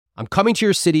I'm coming to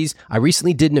your cities. I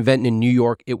recently did an event in New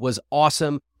York. It was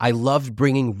awesome. I loved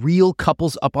bringing real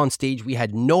couples up on stage. We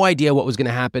had no idea what was going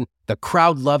to happen. The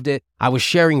crowd loved it. I was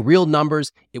sharing real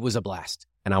numbers. It was a blast,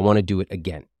 and I want to do it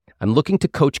again. I'm looking to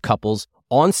coach couples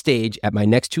on stage at my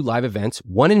next 2 live events,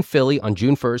 one in Philly on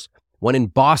June 1st, one in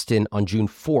Boston on June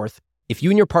 4th. If you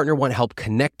and your partner want help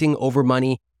connecting over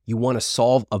money, you want to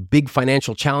solve a big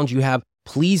financial challenge you have,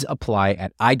 please apply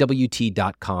at iwt.com/live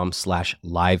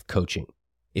coaching.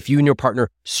 If you and your partner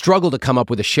struggle to come up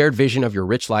with a shared vision of your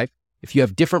rich life, if you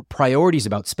have different priorities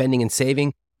about spending and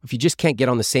saving, if you just can't get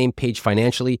on the same page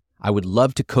financially, I would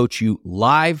love to coach you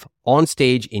live on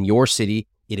stage in your city.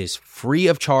 It is free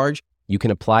of charge. You can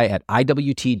apply at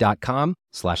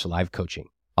iwt.com/live coaching.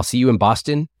 I'll see you in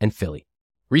Boston and Philly.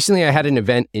 Recently, I had an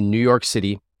event in New York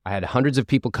City. I had hundreds of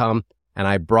people come, and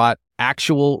I brought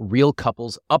actual real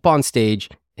couples up on stage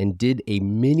and did a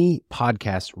mini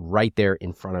podcast right there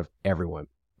in front of everyone.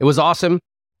 It was awesome,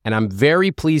 and I'm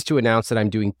very pleased to announce that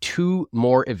I'm doing 2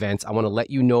 more events. I want to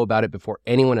let you know about it before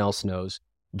anyone else knows.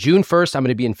 June 1st, I'm going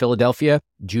to be in Philadelphia.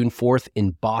 June 4th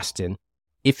in Boston.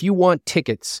 If you want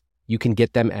tickets, you can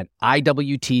get them at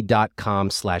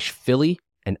iwt.com/Philly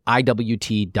and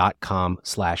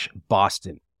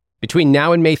iwt.com/Boston. Between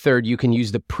now and May 3rd, you can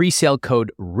use the pre-sale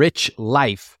code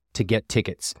RICHLIFE to get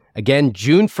tickets. Again,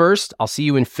 June 1st, I'll see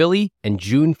you in Philly, and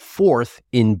June 4th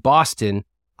in Boston.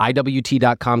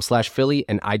 iwt.com/Philly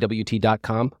and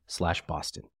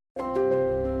iwt.com/Boston.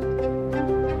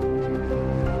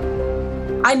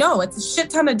 I know it's a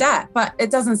shit ton of debt, but it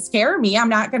doesn't scare me. I'm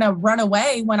not going to run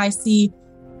away when I see,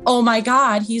 oh my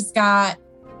God, he's got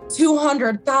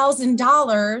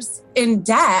 $200,000 in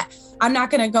debt. I'm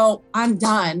not going to go, I'm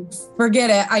done.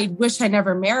 Forget it. I wish I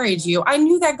never married you. I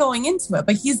knew that going into it,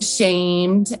 but he's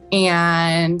ashamed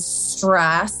and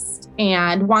stressed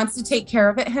and wants to take care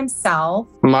of it himself.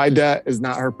 My debt is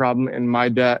not her problem, and my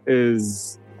debt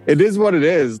is, it is what it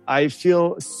is. I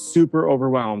feel super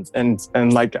overwhelmed, and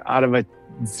like out of a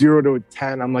 0 to a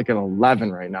 10, I'm like an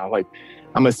 11 right now. Like,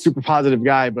 I'm a super positive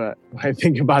guy, but when I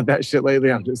think about that shit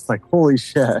lately, I'm just like, holy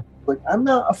shit. Like, I'm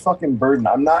not a fucking burden.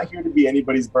 I'm not here to be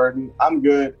anybody's burden. I'm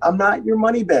good. I'm not your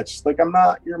money bitch. Like, I'm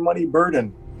not your money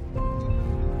burden.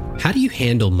 How do you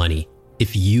handle money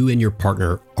if you and your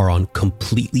partner are on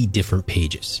completely different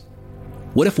pages?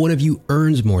 What if one of you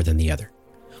earns more than the other?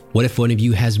 What if one of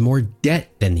you has more debt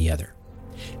than the other?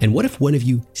 And what if one of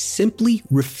you simply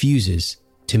refuses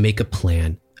to make a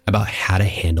plan about how to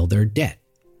handle their debt?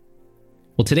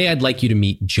 Well, today I'd like you to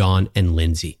meet John and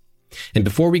Lindsay. And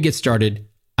before we get started,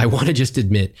 I want to just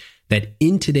admit that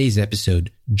in today's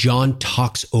episode, John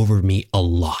talks over me a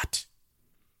lot.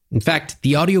 In fact,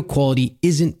 the audio quality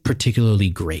isn't particularly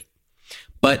great,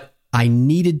 but I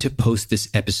needed to post this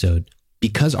episode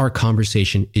because our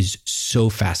conversation is so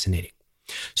fascinating.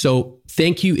 So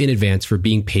thank you in advance for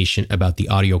being patient about the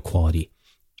audio quality.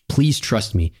 Please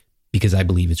trust me because I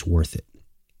believe it's worth it.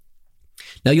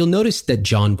 Now, you'll notice that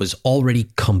John was already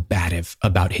combative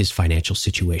about his financial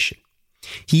situation.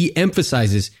 He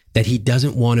emphasizes that he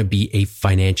doesn't want to be a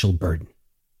financial burden.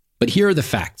 But here are the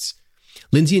facts.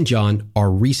 Lindsay and John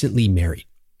are recently married.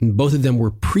 Both of them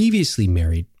were previously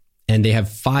married, and they have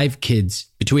 5 kids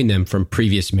between them from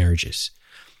previous marriages.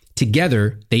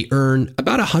 Together, they earn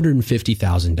about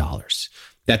 $150,000.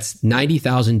 That's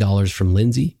 $90,000 from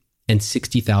Lindsay and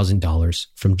 $60,000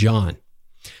 from John.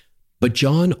 But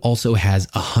John also has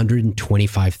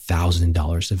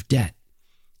 $125,000 of debt,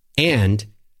 and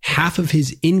half of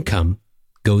his income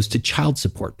goes to child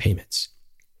support payments.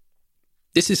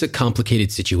 This is a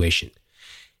complicated situation.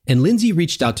 And Lindsay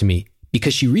reached out to me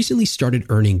because she recently started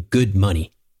earning good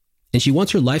money, and she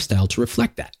wants her lifestyle to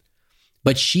reflect that.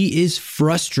 But she is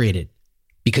frustrated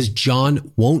because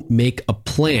John won't make a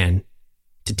plan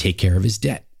to take care of his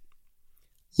debt.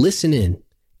 Listen in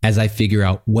as I figure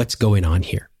out what's going on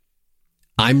here.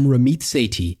 I'm Ramit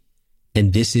Sethi,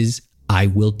 and this is I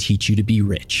Will Teach You to Be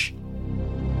Rich.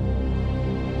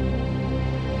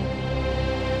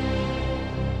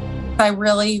 I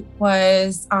really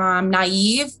was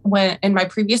naive when in my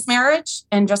previous marriage,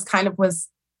 and just kind of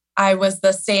I was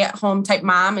the stay-at-home type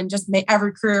mom, and just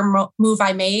every career move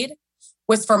I made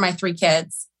was for my 3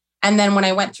 kids. And then when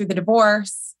I went through the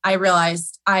divorce, I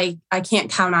realized I can't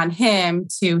count on him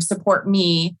to support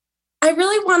me. I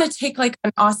really want to take like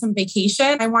an awesome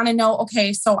vacation. I want to know,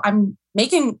 okay, so I'm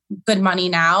making good money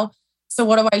now. So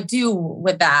what do I do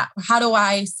with that? How do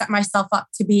I set myself up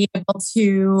to be able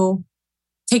to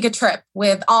take a trip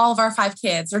with all of our 5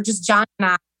 kids, or just John and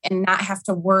I, and not have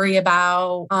to worry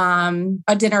about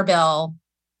a dinner bill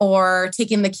or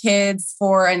taking the kids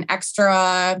for an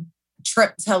extra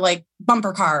trip to like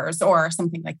bumper cars or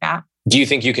something like that? Do you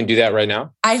think you can do that right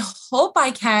now? I hope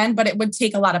I can, but it would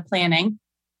take a lot of planning.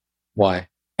 Why?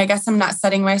 I guess I'm not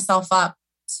setting myself up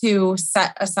to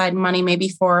set aside money maybe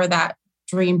for that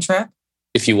dream trip.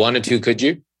 If you wanted to, could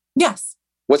you? Yes.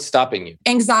 What's stopping you?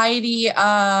 Anxiety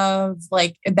of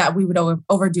like that we would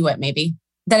overdo it maybe.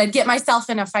 That I'd get myself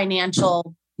in a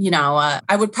financial,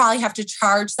 I would probably have to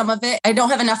charge some of it. I don't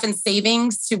have enough in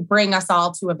savings to bring us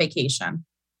all to a vacation.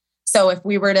 So if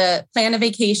we were to plan a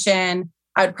vacation,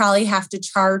 I would probably have to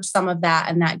charge some of that.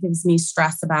 And that gives me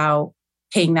stress about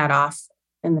paying that off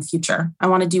in the future. I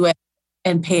want to do it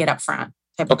and pay it up front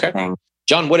type of thing.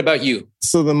 John, what about you?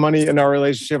 So the money in our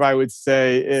relationship, I would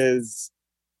say is,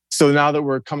 so now that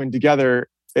we're coming together,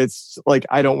 it's like,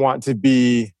 I want to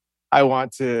be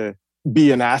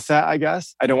an asset, I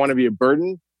guess. I don't want to be a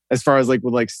burden as far as like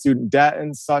with like student debt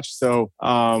and such. So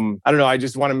I don't know. I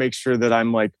just want to make sure that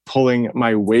I'm like pulling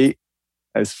my weight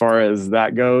as far as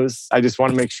that goes. I just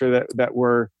want to make sure that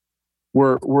we're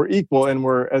equal, and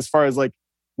we're, as far as like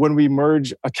when we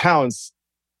merge accounts,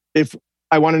 if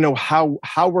I want to know how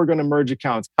we're going to merge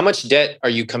accounts. How much debt are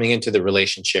you coming into the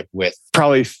relationship with?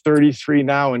 Probably 33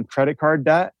 now in credit card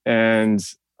debt and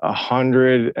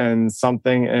 100 and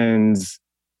something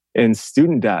in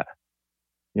student debt.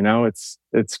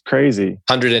 It's crazy.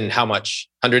 100 and how much?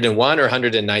 101 or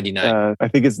 199? I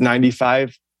think it's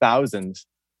 95,000,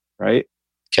 right?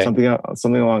 Okay.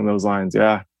 Something along those lines.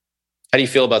 Yeah. How do you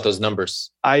feel about those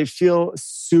numbers? I feel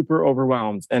super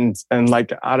overwhelmed, and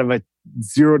like out of a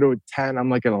 0 to a 10, I'm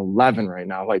like an 11 right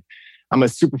now. Like, I'm a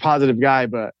super positive guy,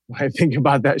 but when I think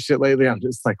about that shit lately, I'm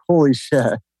just like, holy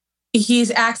shit.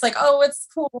 He acts like, oh, it's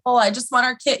cool. I just want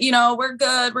our kid, we're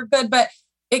good. But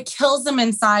it kills him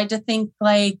inside to think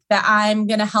like that I'm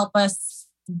going to help us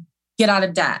get out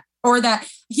of debt, or that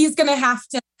he's going to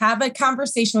have a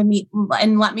conversation with me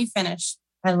and let me finish.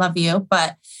 I love you.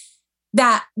 But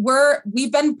that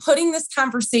we've been putting this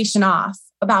conversation off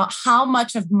about how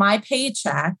much of my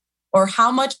paycheck or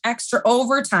how much extra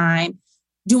overtime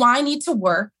do I need to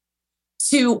work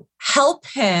to help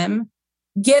him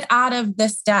get out of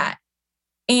this debt.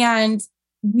 And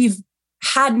we've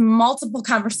had multiple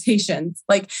conversations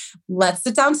like, let's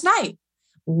sit down tonight.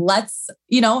 Let's,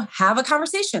 have a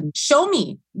conversation. Show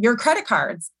me your credit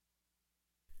cards.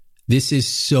 This is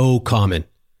so common.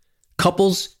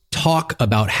 Couples talk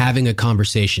about having a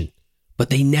conversation, but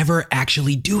they never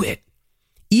actually do it.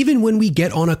 Even when we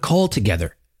get on a call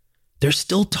together, they're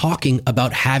still talking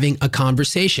about having a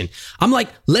conversation. I'm like,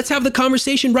 let's have the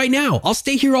conversation right now. I'll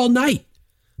stay here all night.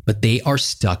 But they are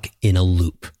stuck in a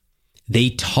loop. They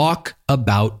talk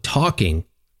about talking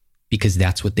because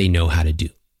that's what they know how to do.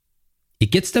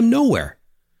 It gets them nowhere.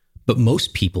 But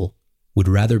most people would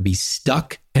rather be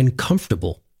stuck and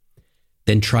comfortable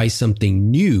than try something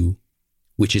new,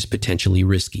 which is potentially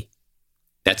risky.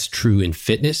 That's true in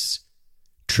fitness,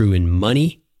 true in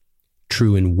money,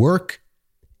 true in work,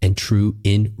 and true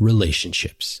in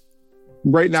relationships.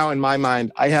 Right now in my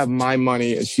mind, I have my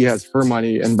money and she has her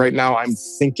money. And right now I'm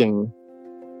thinking,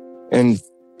 and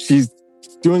she's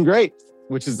doing great,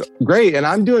 which is great. And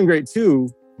I'm doing great too.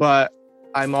 But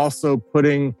I'm also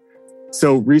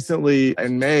so recently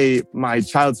in May, my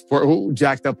child support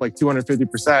jacked up like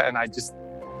 250%. And I just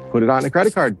put it on a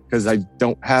credit card because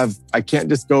I can't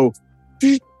just go,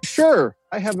 sure,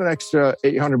 I have an extra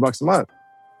 $800 a month.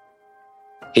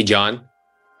 Hey, John,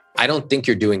 I don't think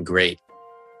you're doing great.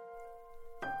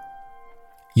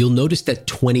 You'll notice that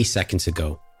 20 seconds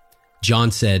ago,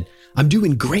 John said, I'm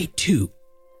doing great too.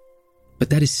 But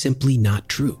that is simply not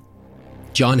true.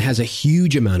 John has a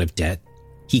huge amount of debt.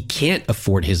 He can't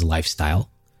afford his lifestyle.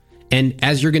 And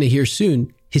as you're going to hear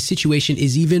soon, his situation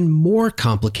is even more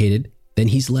complicated than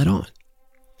he's let on.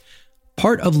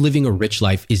 Part of living a rich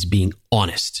life is being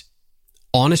honest.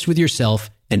 Honest with yourself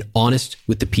and honest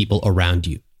with the people around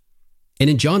you. And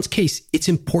in John's case, it's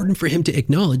important for him to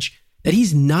acknowledge that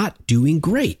he's not doing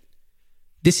great.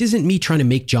 This isn't me trying to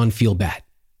make John feel bad.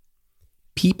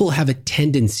 People have a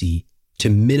tendency to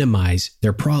minimize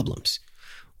their problems.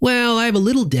 Well, I have a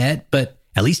little debt, but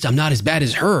at least I'm not as bad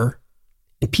as her.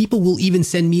 And people will even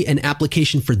send me an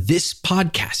application for this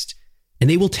podcast. And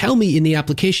they will tell me in the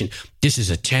application, this is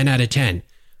a 10 out of 10.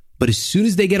 But as soon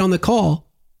as they get on the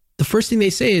call, the first thing they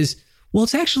say is, well,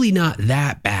 it's actually not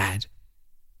that bad.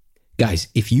 Guys,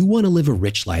 if you want to live a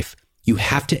rich life, you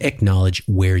have to acknowledge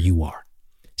where you are.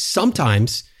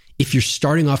 Sometimes, if you're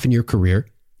starting off in your career,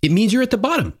 it means you're at the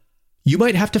bottom. You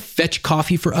might have to fetch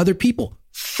coffee for other people.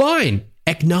 Fine,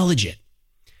 acknowledge it.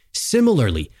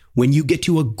 Similarly, when you get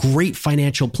to a great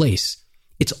financial place,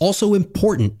 it's also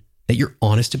important that you're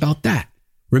honest about that.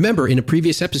 Remember, in a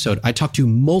previous episode, I talked to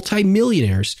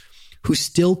multimillionaires who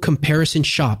still comparison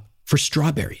shop for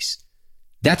strawberries.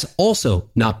 That's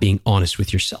also not being honest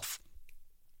with yourself.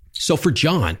 So for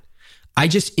John, I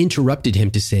just interrupted him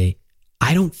to say,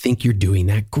 I don't think you're doing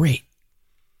that great.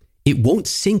 It won't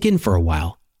sink in for a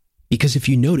while because if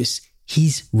you notice,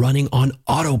 he's running on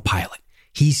autopilot.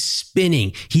 He's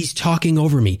spinning, he's talking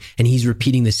over me, and he's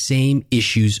repeating the same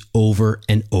issues over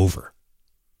and over.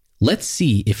 Let's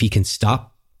see if he can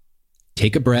stop,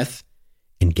 take a breath,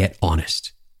 and get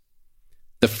honest.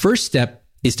 The first step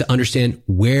is to understand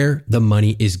where the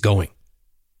money is going.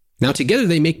 Now, together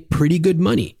they make pretty good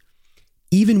money.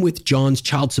 Even with John's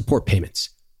child support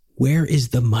payments, where is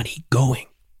the money going?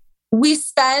 We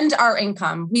spend our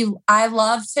income. I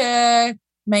love to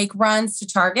make runs to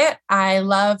Target. I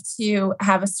love to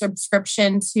have a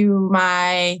subscription to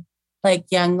my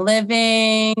Young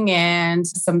Living and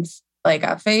some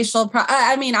a facial.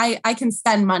 I can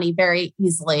spend money very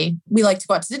easily. We like to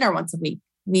go out to dinner once a week.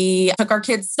 We took our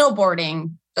kids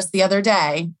snowboarding just the other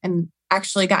day and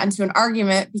actually got into an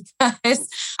argument because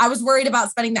I was worried about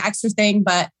spending the extra thing,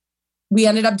 but we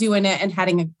ended up doing it and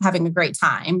having a great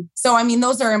time. So,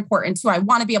 those are important too. I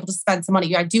want to be able to spend some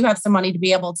money. I do have some money to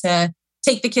be able to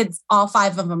take the kids, all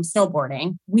 5 of them,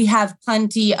 snowboarding. We have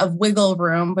plenty of wiggle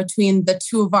room between the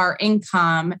 2 of our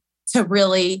income to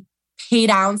really pay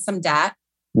down some debt.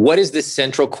 What is the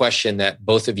central question that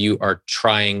both of you are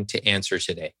trying to answer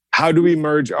today? How do we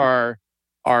merge our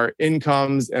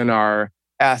incomes and our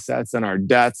assets and our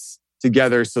debts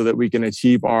together so that we can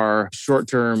achieve our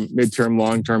short-term, mid-term,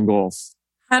 long-term goals?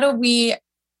 How do we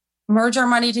merge our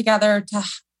money together to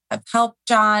help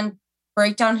John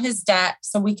break down his debt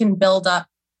so we can build up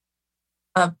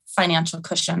a financial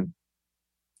cushion?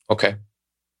 Okay.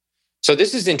 So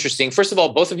this is interesting. First of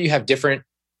all, both of you have different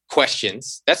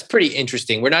questions. That's pretty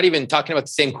interesting. We're not even talking about the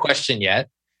same question yet,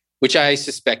 which I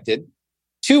suspected.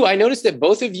 2, I noticed that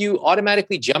both of you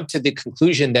automatically jumped to the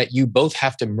conclusion that you both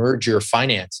have to merge your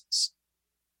finances.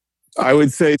 I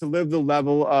would say to live the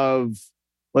level of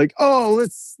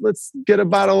let's get a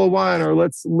bottle of wine or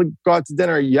let's go out to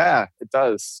dinner. Yeah, it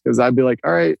does. Because I'd be like,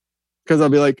 all right. Because I'll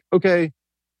be like, okay,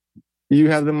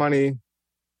 you have the money,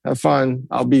 have fun.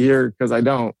 I'll be here because I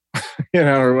don't,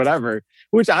 or whatever.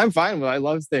 Which I'm fine with. I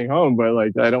love staying home, but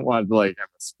I don't want to have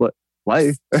a split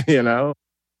life,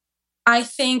 I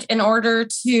think in order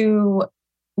to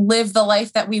live the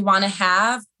life that we want to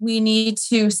have, we need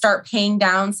to start paying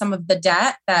down some of the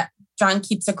debt that John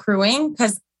keeps accruing.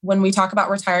 Because when we talk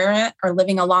about retirement or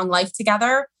living a long life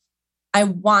together, I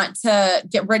want to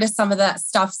get rid of some of that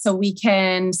stuff so we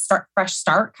can fresh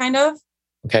start kind of.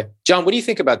 Okay. John, what do you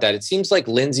think about that? It seems like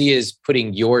Lindsay is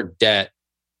putting your debt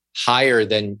higher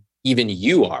than even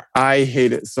you are. I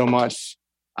hate it so much.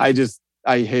 I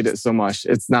hate it so much.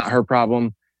 It's not her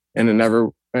problem. And it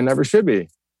never should be.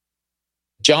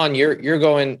 John, you're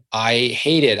going, I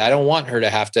hate it. I don't want her to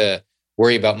have to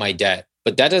worry about my debt.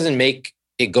 But that doesn't make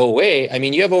it go away.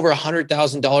 You have over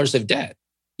 $100,000 of debt.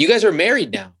 You guys are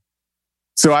married now.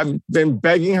 So I've been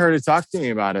begging her to talk to me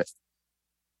about it.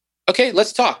 Okay,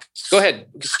 let's talk. Go ahead.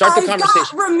 Start the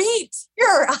conversation. Ramit,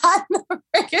 you're on the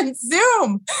freaking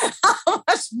Zoom. How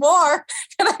much more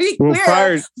can I be clear?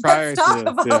 Prior Let's talk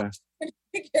to this, about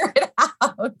figure it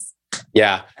out.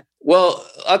 Yeah. Well,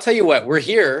 I'll tell you what, we're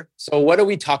here. So why don't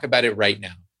we talk about it right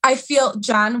now? I feel,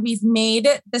 John, we've made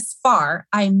it this far.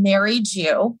 I married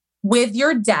you with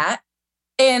your debt.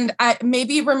 And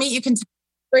maybe, Ramit, you can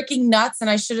freaking nuts and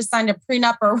I should have signed a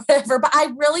prenup or whatever, but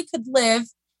I really could live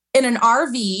in an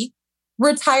RV,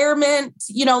 retirement,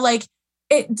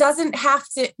 it doesn't have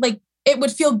to, it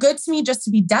would feel good to me just to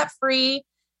be debt-free,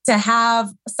 to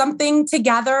have something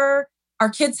together, our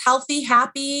kids healthy,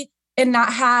 happy, and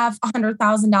not have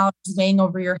 $100,000 weighing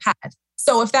over your head.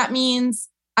 So if that means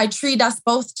I treat us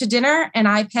both to dinner and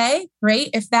I pay, great.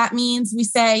 If that means we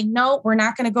say, no, we're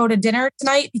not going to go to dinner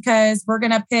tonight because we're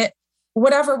going to pit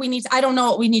whatever we need to, I don't know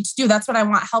what we need to do. That's what I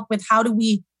want help with. How do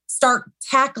we start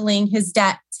tackling his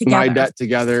debt together? My debt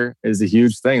together is a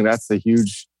huge thing. That's a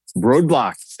huge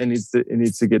roadblock. It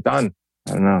needs to get done.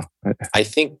 I don't know. I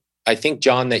think,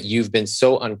 John, that you've been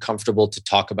so uncomfortable to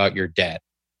talk about your debt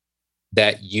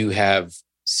that you have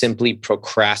simply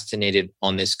procrastinated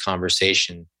on this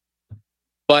conversation.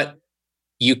 But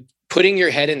you putting your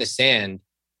head in the sand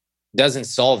doesn't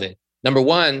solve it. Number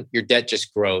one, your debt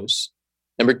just grows.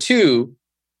 Number two,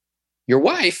 your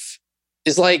wife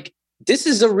is like, this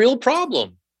is a real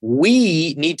problem.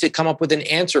 We need to come up with an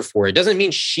answer for it. It doesn't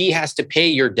mean she has to pay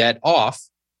your debt off,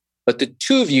 but the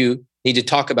two of you need to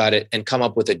talk about it and come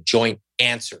up with a joint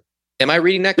answer. Am I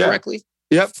reading that correctly?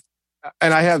 Yep.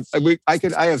 And I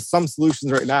have some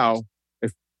solutions right now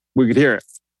if we could hear it.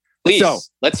 Please, So,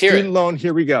 let's hear student it. loan,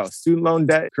 here we go. Student loan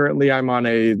debt. Currently, I'm on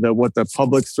the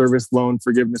public service loan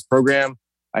forgiveness program.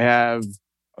 I have,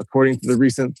 according to the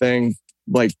recent thing,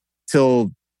 like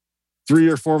till 3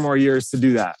 or 4 more years to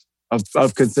do that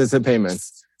of consistent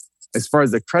payments. As far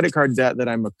as the credit card debt that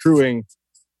I'm accruing,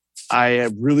 I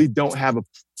really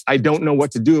I don't know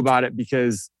what to do about it,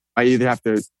 because I either have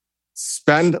to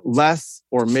spend less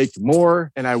or make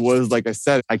more. And I was, like I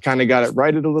said, I kind of got it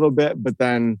righted a little bit, but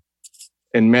then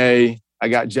in May, I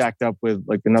got jacked up with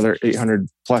like another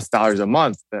 $800+ a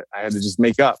month that I had to just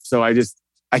make up. So I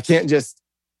can't just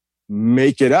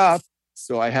make it up.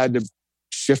 So I had to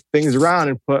shift things around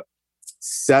and put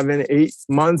 7-8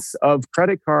 months of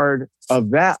credit card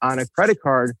of that on a credit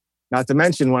card. Not to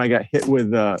mention when I got hit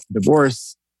with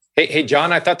divorce. Hey,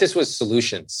 John, I thought this was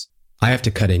solutions. I have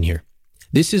to cut in here.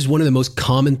 This is one of the most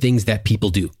common things that people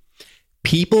do.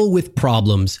 People with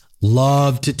problems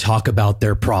love to talk about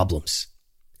their problems.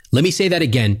 Let me say that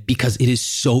again, because it is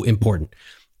so important.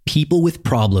 People with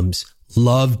problems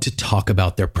love to talk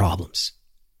about their problems.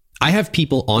 I have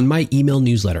people on my email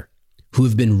newsletter who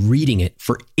have been reading it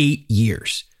for 8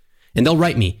 years. And they'll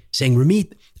write me saying,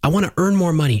 Ramit, I want to earn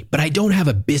more money, but I don't have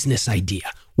a business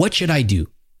idea. What should I do?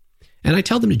 And I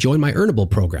tell them to join my Earnable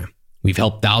program. We've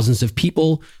helped thousands of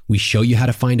people. We show you how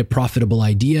to find a profitable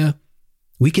idea.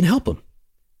 We can help them.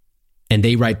 And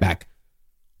they write back,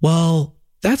 well,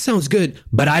 that sounds good,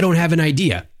 but I don't have an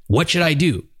idea. What should I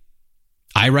do?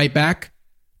 I write back,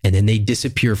 and then they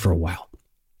disappear for a while.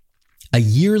 A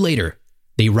year later,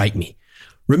 they write me,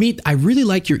 Ramit, I really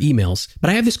like your emails,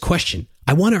 but I have this question.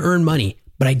 I want to earn money,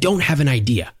 but I don't have an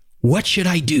idea. What should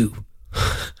I do?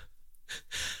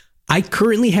 I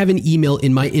currently have an email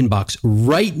in my inbox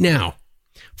right now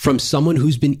from someone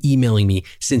who's been emailing me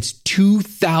since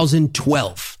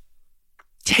 2012.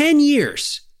 10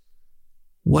 years.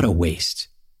 What a waste.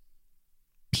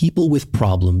 People with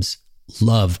problems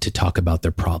love to talk about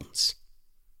their problems.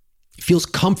 It feels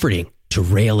comforting to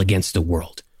rail against the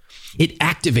world. It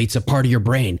activates a part of your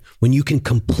brain when you can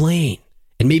complain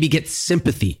and maybe get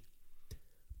sympathy.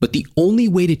 But the only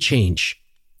way to change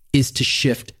is to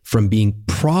shift from being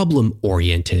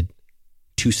problem-oriented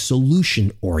to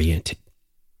solution-oriented.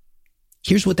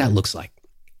 Here's what that looks like.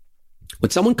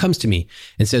 When someone comes to me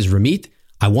and says, Ramit,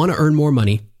 I want to earn more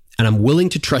money and I'm willing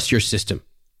to trust your system.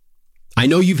 I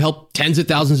know you've helped tens of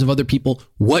thousands of other people.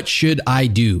 What should I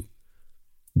do?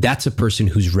 That's a person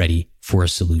who's ready for a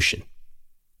solution.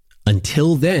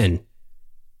 Until then,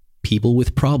 people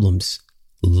with problems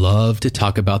love to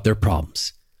talk about their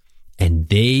problems, and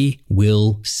they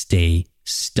will stay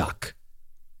stuck.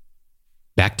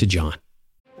 Back to John.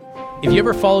 If you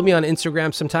ever follow me on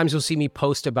Instagram, sometimes you'll see me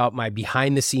post about my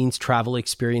behind-the-scenes travel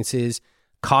experiences,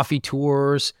 coffee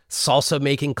tours, salsa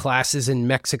making classes in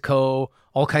Mexico,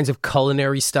 all kinds of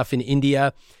culinary stuff in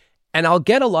India. And I'll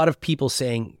get a lot of people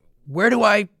saying, where do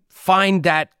I find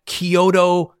that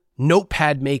Kyoto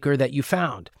notepad maker that you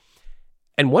found?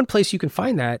 And one place you can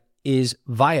find that is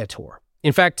Viator.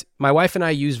 In fact, my wife and I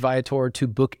used Viator to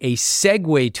book a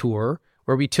Segway tour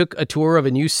where we took a tour of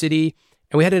a new city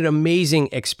and we had an amazing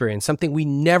experience, something we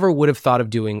never would have thought of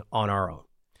doing on our own.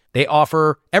 They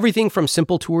offer everything from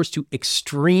simple tours to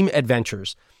extreme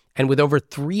adventures. And with over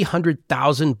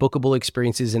 300,000 bookable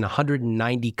experiences in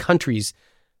 190 countries,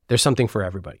 there's something for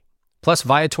everybody. Plus,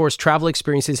 Viator's travel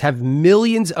experiences have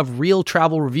millions of real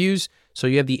travel reviews, so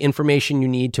you have the information you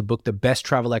need to book the best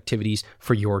travel activities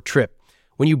for your trip.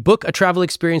 When you book a travel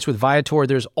experience with Viator,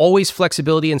 there's always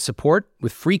flexibility and support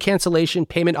with free cancellation,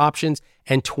 payment options,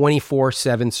 and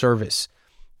 24/7 service.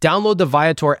 Download the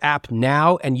Viator app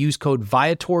now and use code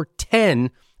Viator10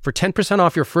 for 10%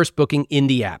 off your first booking in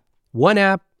the app. One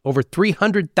app, over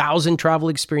 300,000 travel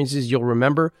experiences you'll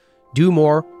remember. Do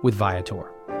more with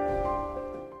Viator.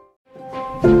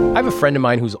 I have a friend of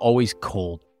mine who's always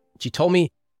cold. She told me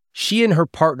she and her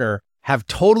partner have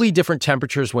totally different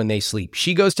temperatures when they sleep.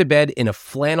 She goes to bed in a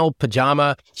flannel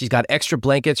pajama. She's got extra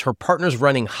blankets. Her partner's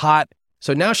running hot.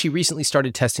 So now she recently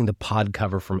started testing the pod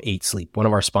cover from 8 Sleep, one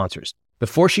of our sponsors.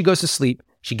 Before she goes to sleep,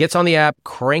 she gets on the app,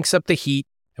 cranks up the heat,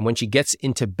 and when she gets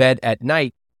into bed at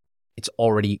night, it's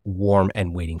already warm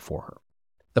and waiting for her.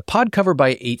 The pod cover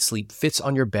by 8 Sleep fits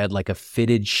on your bed like a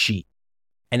fitted sheet,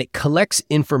 and it collects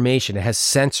information. It has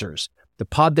sensors. The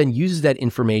pod then uses that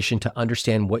information to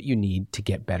understand what you need to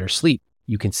get better sleep.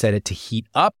 You can set it to heat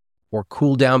up or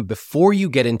cool down before you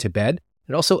get into bed.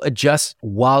 It also adjusts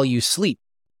while you sleep.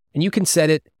 And you can set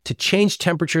it to change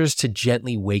temperatures to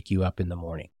gently wake you up in the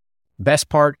morning. Best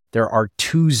part, there are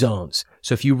 2 zones.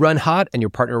 So if you run hot and your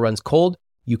partner runs cold,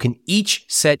 you can each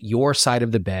set your side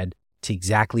of the bed to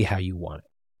exactly how you want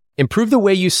it. Improve the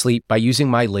way you sleep by using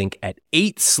my link at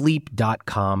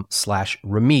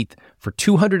 8sleep.com/Ramit for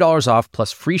 $200 off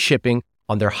plus free shipping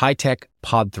on their high-tech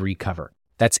Pod 3 cover.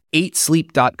 That's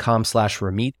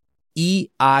 8sleep.com/Ramit,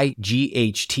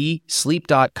 EIGHT,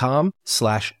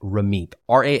 sleep.com/Ramit,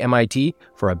 RAMIT,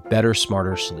 for a better,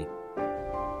 smarter sleep.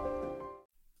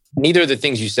 Neither of the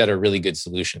things you said are really good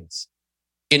solutions.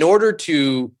 In order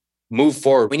to move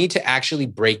forward, we need to actually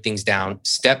break things down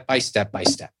step by step by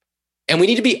step. And we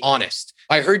need to be honest.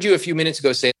 I heard you a few minutes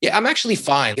ago say, yeah, I'm actually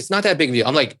fine. It's not that big of a deal.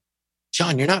 I'm like,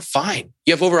 John, you're not fine.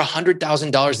 You have over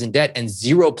 $100,000 in debt and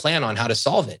zero plan on how to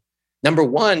solve it. Number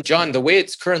one, John, the way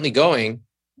it's currently going,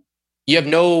 you have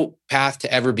no path to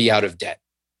ever be out of debt.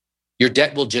 Your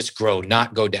debt will just grow,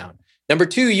 not go down. Number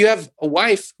two, you have a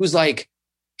wife who's like,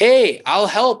 hey, I'll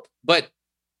help, but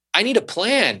I need a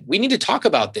plan. We need to talk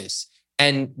about this.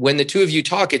 And when the two of you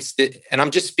talk, and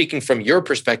I'm just speaking from your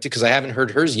perspective because I haven't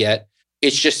heard hers yet,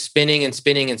 it's just spinning and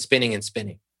spinning and spinning and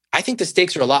spinning. I think the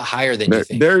stakes are a lot higher than you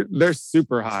think. They're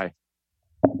super high.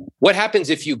 What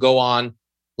happens if you go on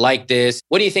like this?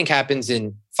 What do you think happens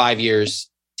in 5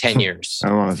 years, 10 years? I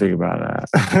don't want to think about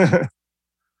that.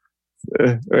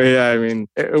 Yeah, I mean,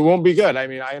 it won't be good. I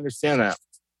mean, I understand that.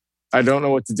 I don't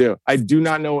know what to do. I do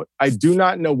not know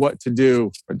what to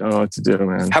do. I don't know what to do,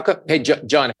 man. How come? Hey,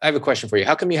 John, I have a question for you.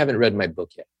 How come you haven't read my book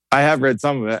yet? I have read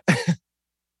some of it.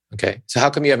 Okay. So how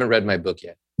come you haven't read my book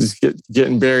yet? Just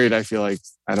getting buried, I feel like.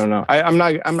 I don't know. I'm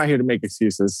not here to make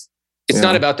excuses. It's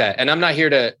not about that. And I'm not here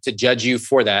to judge you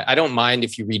for that. I don't mind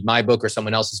if you read my book or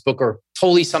someone else's book or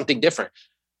totally something different.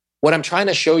 What I'm trying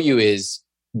to show you is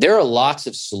there are lots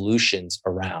of solutions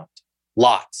around.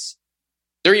 Lots.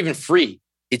 They're even free.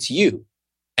 It's you.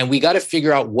 And we got to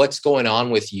figure out what's going on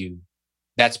with you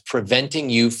that's preventing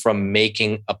you from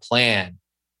making a plan.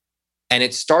 And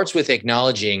it starts with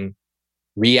acknowledging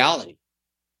reality.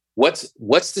 What's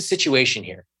the situation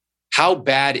here? How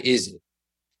bad is it?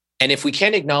 And if we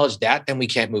can't acknowledge that, then we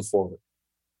can't move forward.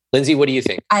 Lindsay, what do you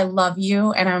think? I love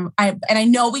you, and I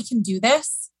know we can do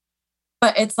this,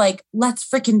 but it's like, let's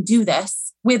freaking do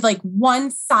this with like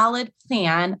one solid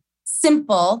plan,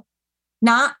 simple,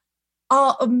 not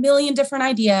a million different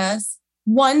ideas,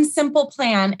 one simple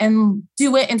plan, and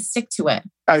do it and stick to it.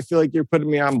 I feel like you're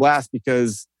putting me on blast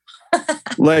because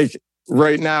like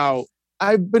right now,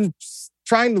 I've been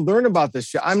trying to learn about this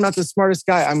shit. I'm not the smartest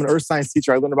guy. I'm an earth science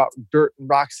teacher. I learned about dirt and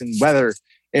rocks and weather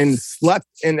and slept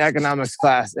in economics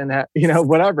class and,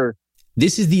 whatever.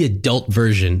 This is the adult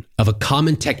version of a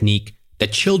common technique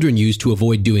that children use to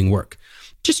avoid doing work.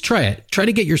 Just try it. Try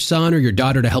to get your son or your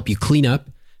daughter to help you clean up.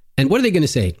 And what are they going to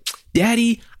say?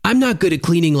 Daddy, I'm not good at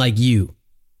cleaning like you.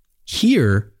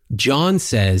 Here, John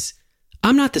says,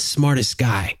 I'm not the smartest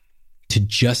guy, to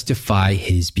justify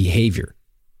his behavior.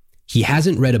 He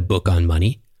hasn't read a book on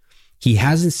money. He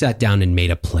hasn't sat down and made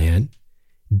a plan.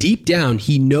 Deep down,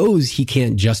 he knows he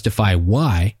can't justify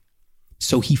why.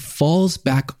 So he falls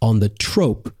back on the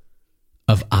trope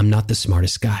of I'm not the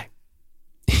smartest guy.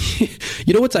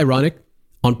 You know what's ironic?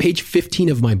 On page 15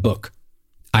 of my book,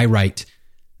 I write,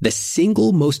 the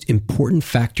single most important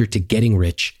factor to getting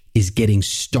rich is getting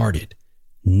started,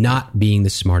 not being the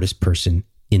smartest person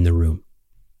in the room.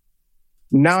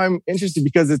 Now I'm interested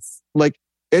because it's like,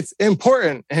 it's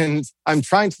important and I'm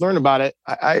trying to learn about it.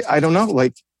 I don't know,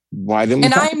 like, why didn't we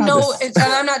talk about this?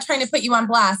 And I'm not trying to put you on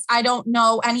blast. I don't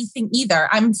know anything either.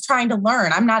 I'm trying to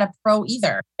learn. I'm not a pro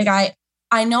either. Like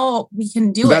I know we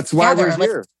can do That's it why together. we're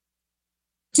here.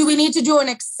 Do we need to do an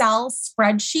Excel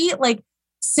spreadsheet? Like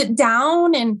sit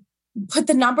down and put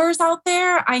the numbers out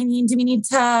there? Do we need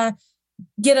to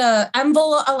get a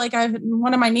envelope? Like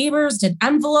one of my neighbors did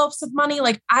envelopes of money.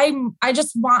 Like I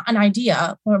just want an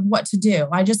idea of what to do.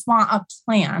 I just want a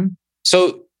plan.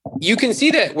 So you can see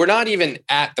that we're not even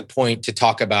at the point to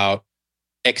talk about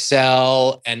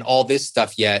Excel and all this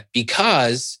stuff yet,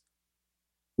 because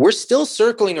we're still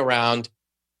circling around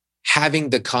having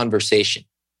the conversation.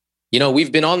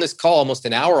 We've been on this call almost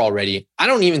an hour already. I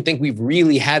don't even think we've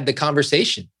really had the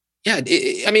conversation. Yeah.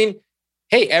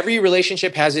 Hey, every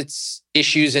relationship has its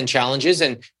issues and challenges,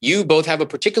 and you both have a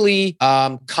particularly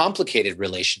complicated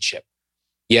relationship.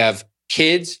 You have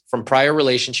kids from prior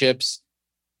relationships.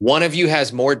 One of you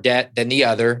has more debt than the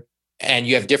other, and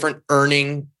you have different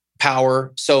earning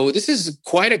power. So this is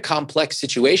quite a complex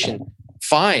situation.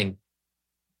 Fine.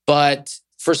 But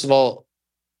first of all,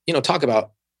 talk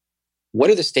about what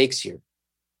are the stakes here?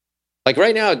 Like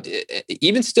right now,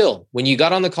 even still, when you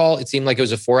got on the call, it seemed like it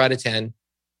was a 4 out of 10.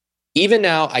 Even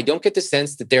now, I don't get the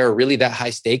sense that there are really that high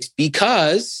stakes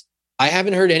because I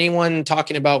haven't heard anyone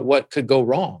talking about what could go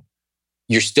wrong.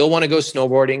 You still want to go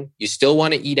snowboarding. You still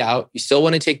want to eat out. You still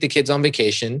want to take the kids on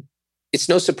vacation. it's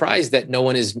no surprise that no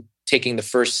one is taking the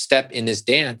first step in this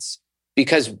dance,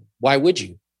 because why would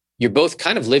you? You're both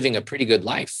kind of living a pretty good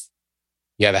life.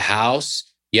 You have a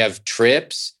house, you have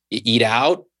trips, you eat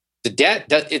out. The debt,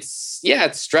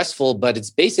 it's stressful, but it's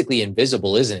basically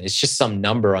invisible, isn't it? It's just some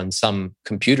number on some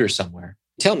computer somewhere.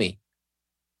 Tell me,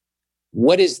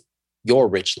 what is your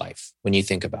rich life when you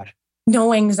think about it?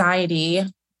 No anxiety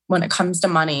when it comes to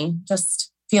money,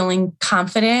 just feeling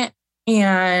confident,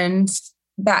 and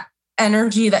that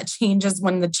energy that changes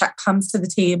when the check comes to the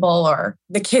table or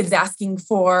the kids asking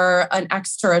for an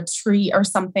extra treat or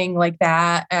something like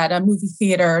that at a movie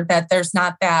theater, that there's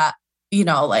not that,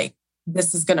 like,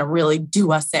 this is going to really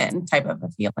do us in type of a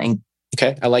feeling.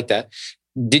 Okay, I like that.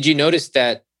 Did you notice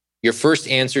that your first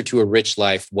answer to a rich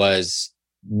life was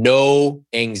no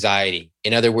anxiety?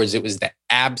 In other words, it was the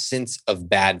absence of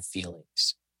bad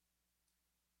feelings.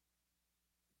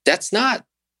 That's not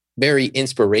very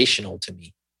inspirational to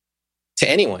me, to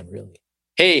anyone really.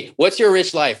 Hey, what's your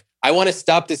rich life? I want to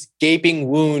stop this gaping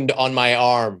wound on my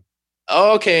arm.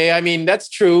 Okay, I mean, that's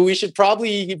true. We should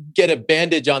probably get a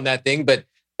bandage on that thing, but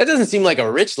that doesn't seem like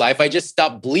a rich life. I just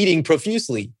stopped bleeding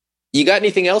profusely. You got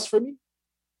anything else for me?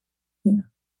 Yeah.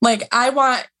 Like, I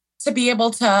want to be able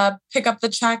to pick up the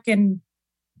check and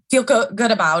feel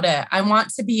good about it. I want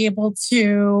to be able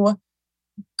to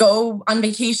go on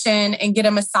vacation and get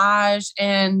a massage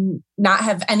and not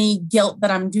have any guilt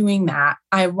that I'm doing that.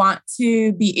 I want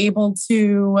to be able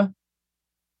to,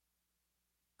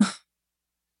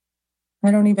 I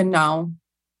don't even know,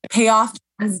 pay off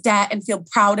his debt and feel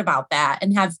proud about that,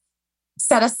 and have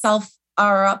set ourselves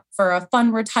up for a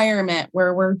fun retirement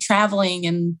where we're traveling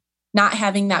and not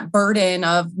having that burden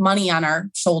of money on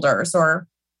our shoulders or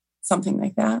something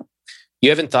like that. You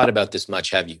haven't thought about this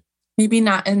much, have you? Maybe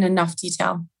not in enough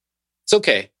detail. It's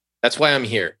okay. That's why I'm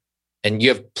here. And you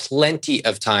have plenty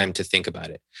of time to think about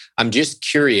it. I'm just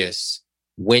curious,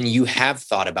 when you have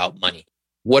thought about money,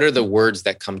 what are the words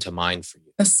that come to mind for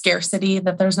you? The scarcity,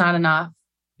 that there's not enough.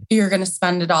 You're going to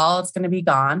spend it all. It's going to be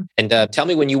gone. And tell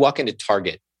me, when you walk into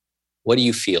Target, what do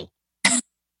you feel?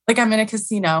 Like I'm in a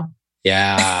casino.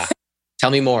 Yeah.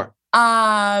 Tell me more.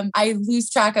 I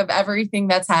lose track of everything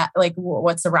that's like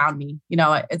what's around me.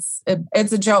 It's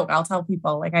a joke. I'll tell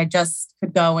people, like, I just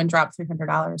could go and drop $300.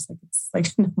 Like, it's like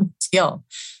no big deal.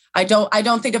 I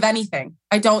don't think of anything.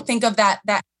 I don't think of that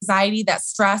anxiety, that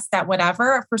stress, that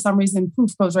whatever. For some reason,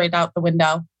 poof, goes right out the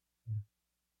window.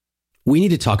 We need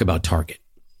to talk about Target.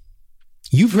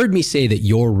 You've heard me say that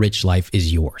your rich life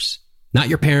is yours. Not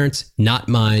your parents', not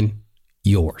mine,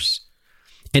 yours.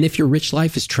 And if your rich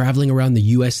life is traveling around the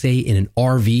USA in an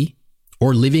RV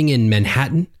or living in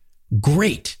Manhattan,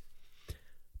 great.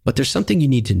 But there's something you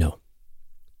need to know.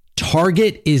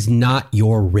 Target is not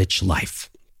your rich life.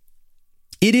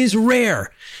 It is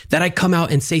rare that I come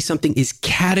out and say something is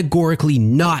categorically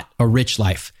not a rich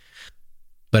life.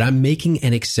 But I'm making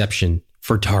an exception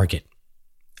for Target.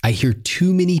 I hear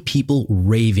too many people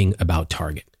raving about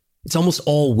Target. It's almost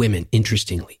all women,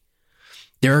 interestingly.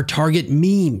 There are Target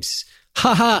memes.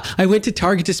 Haha, I went to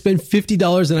Target to spend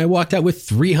 $50 and I walked out with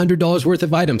 $300 worth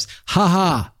of items.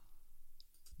 Haha.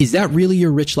 Is that really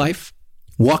your rich life?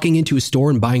 Walking into a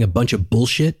store and buying a bunch of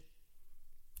bullshit?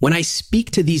 When I speak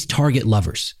to these Target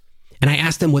lovers and I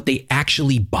ask them what they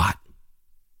actually bought,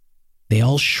 they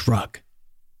all shrug.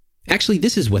 Actually,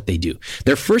 this is what they do.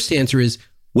 Their first answer is,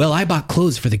 well, I bought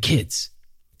clothes for the kids.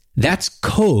 That's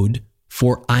code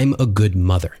for I'm a good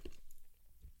mother.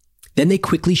 Then they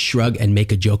quickly shrug and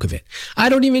make a joke of it. I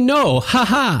don't even know. Ha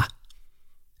ha.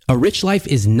 A rich life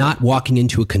is not walking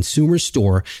into a consumer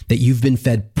store that you've been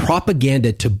fed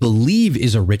propaganda to believe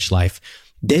is a rich life,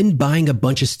 then buying a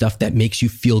bunch of stuff that makes you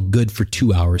feel good for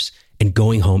 2 hours and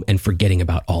going home and forgetting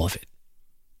about all of it.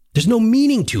 There's no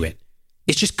meaning to it.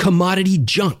 It's just commodity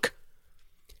junk.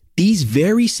 These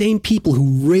very same people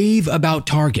who rave about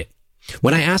Target,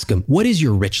 when I ask them, what is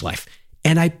your rich life?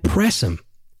 And I press them,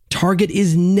 Target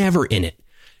is never in it.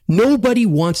 Nobody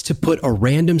wants to put a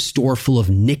random store full of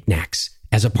knickknacks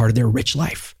as a part of their rich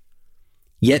life.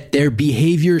 Yet their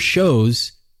behavior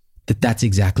shows that that's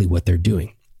exactly what they're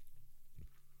doing.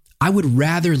 I would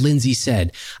rather Lindsay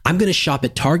said, I'm going to shop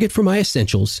at Target for my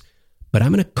essentials, but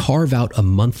I'm going to carve out a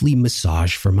monthly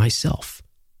massage for myself.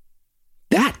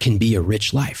 That can be a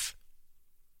rich life.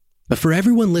 But for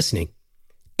everyone listening,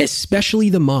 especially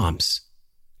the moms,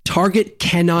 Target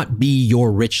cannot be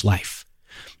your rich life.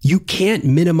 You can't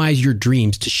minimize your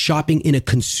dreams to shopping in a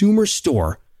consumer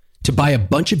store to buy a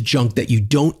bunch of junk that you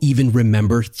don't even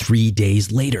remember 3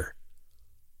 days later.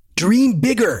 Dream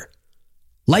bigger.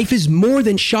 Life is more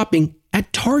than shopping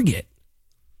at Target.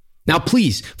 Now,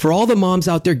 please, for all the moms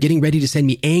out there getting ready to send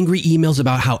me angry emails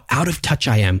about how out of touch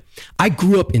I am, I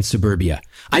grew up in suburbia.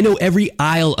 I know every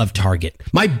aisle of Target.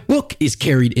 My book is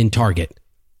carried in Target.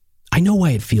 I know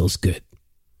why it feels good.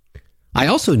 I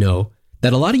also know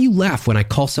that a lot of you laugh when I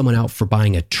call someone out for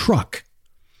buying a truck.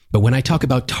 But when I talk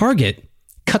about Target, it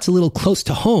cuts a little close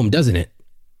to home, doesn't it?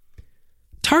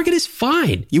 Target is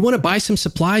fine. You want to buy some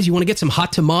supplies? You want to get some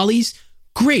hot tamales?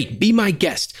 Great, be my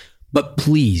guest. But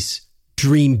please,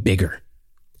 dream bigger.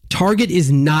 Target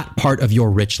is not part of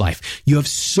your rich life. You have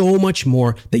so much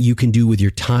more that you can do with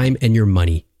your time and your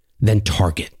money than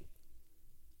Target.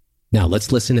 Now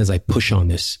let's listen as I push on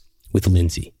this with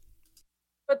Lindsay.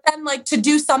 But then like to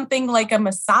do something like a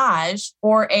massage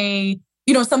or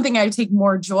something I take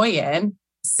more joy in,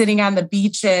 sitting on the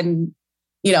beach and,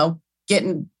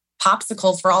 getting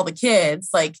popsicles for all the kids,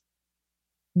 like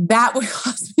that would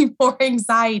cause me more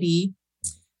anxiety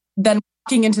than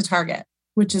walking into Target,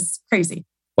 which is crazy.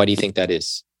 Why do you think that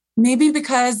is? Maybe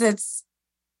because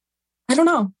I don't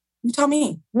know. You tell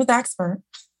me. You're the expert.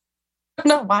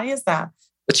 No, why is that?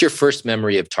 What's your first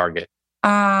memory of Target?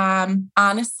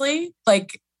 Honestly,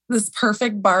 like this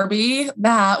perfect Barbie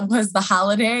that was the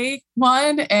holiday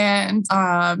one and,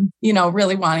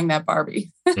 really wanting that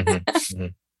Barbie. Mm-hmm.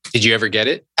 Did you ever get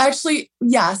it? Actually,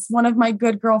 yes. One of my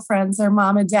good girlfriends, their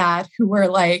mom and dad, who were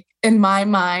like, in my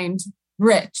mind,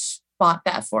 rich, bought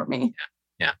that for me.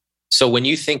 Yeah. So when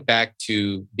you think back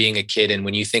to being a kid and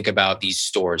when you think about these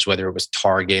stores, whether it was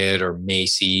Target or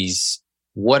Macy's,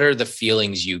 what are the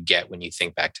feelings you get when you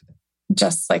think back to them?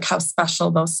 Just like how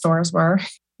special those stores were.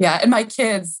 Yeah. And my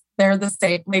kids, they're the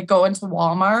same. They go into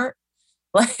Walmart.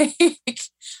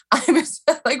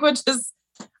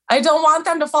 I don't want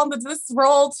them to fall into this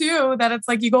role too, that it's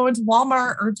like you go into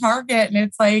Walmart or Target and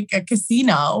it's like a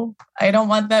casino. I don't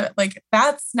want that. Like,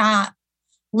 that's not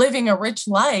living a rich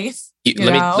life.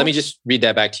 Let me just read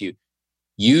that back to you.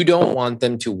 You don't want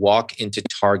them to walk into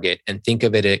Target and think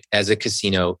of it as a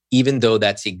casino, even though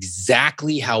that's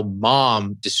exactly how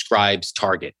mom describes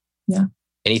Target. Yeah.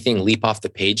 Anything leap off the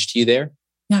page to you there?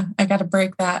 Yeah. I got to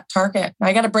break that Target.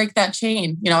 I got to break that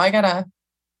chain.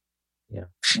 Yeah.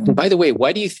 And by the way,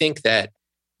 why do you think that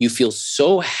you feel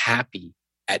so happy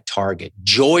at Target,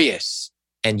 joyous,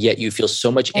 and yet you feel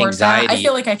so much anxiety? I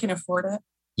feel like I can afford it.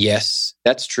 Yes,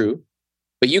 that's true.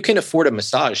 But you can afford a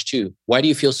massage too. Why do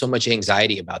you feel so much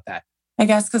anxiety about that? I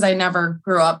guess because I never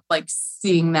grew up like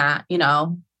seeing that,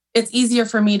 It's easier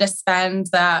for me to spend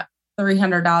that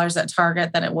 $300 at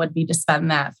Target than it would be to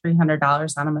spend that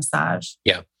 $300 on a massage.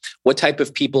 Yeah. What type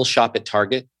of people shop at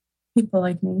Target? People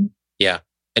like me. Yeah.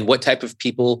 And what type of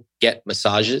people get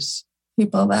massages?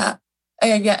 People that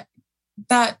I get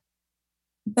that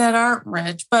aren't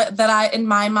rich, but in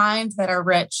my mind, that are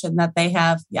rich and that they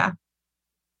have. Yeah.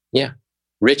 Yeah.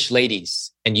 Rich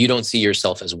ladies. And you don't see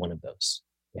yourself as one of those.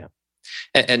 Yeah.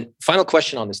 And final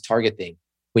question on this Target thing.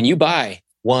 When you buy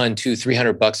 $100,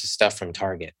 $200, $300 of stuff from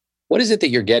Target, what is it that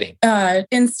you're getting?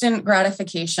 Instant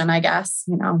gratification, I guess,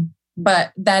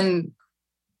 but then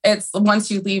it's once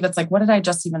you leave, it's like, what did I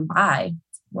just even buy?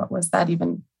 What was that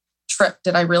even trip?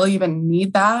 Did I really even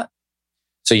need that?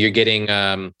 So you're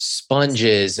getting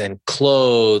sponges and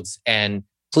clothes and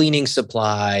cleaning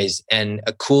supplies and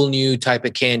a cool new type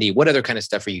of candy. What other kind of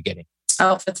stuff are you getting?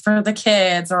 Outfits for the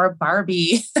kids or a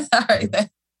Barbie,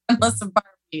 unless of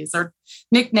Barbies or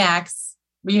knickknacks,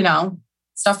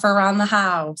 stuff around the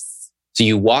house. So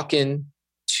you walk in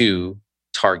to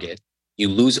Target, you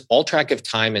lose all track of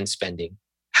time and spending.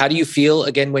 How do you feel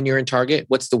again when you're in Target?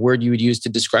 What's the word you would use to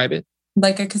describe it?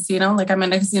 Like a casino. Like I'm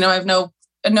in a casino. I have no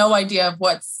idea of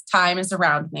what time is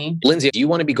around me. Lindsay, do you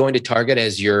want to be going to Target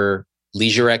as your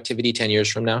leisure activity 10 years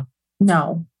from now?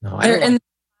 No. And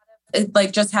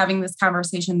like just having this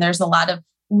conversation, there's a lot of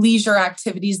leisure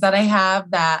activities that I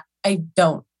have that I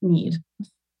don't need.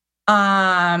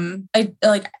 I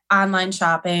like online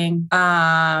shopping.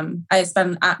 I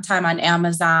spend time on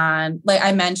Amazon. Like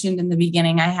I mentioned in the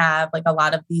beginning, I have like a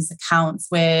lot of these accounts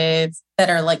that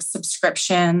are like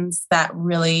subscriptions that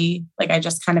really like, I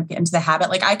just kind of get into the habit.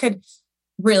 Like I could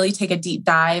really take a deep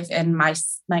dive in my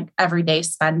like everyday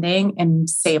spending and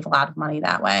save a lot of money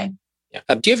that way. Yeah.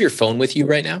 Do you have your phone with you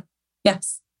right now?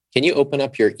 Yes. Can you open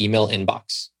up your email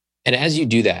inbox? And as you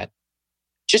do that,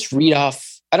 just read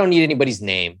off, I don't need anybody's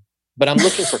name, but I'm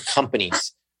looking for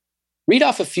companies. Read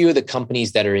off a few of the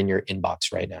companies that are in your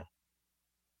inbox right now.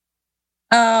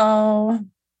 Oh,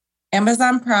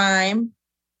 Amazon Prime,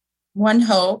 One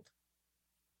Hope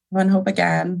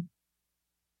again,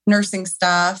 nursing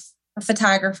stuff, a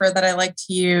photographer that I like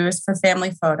to use for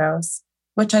family photos,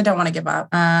 which I don't want to give up.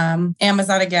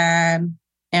 Amazon again,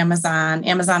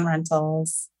 Amazon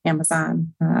Rentals,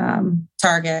 Amazon,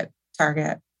 Target,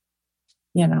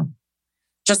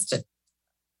 just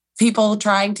people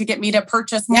trying to get me to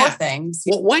purchase more things.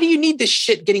 Well, why do you need this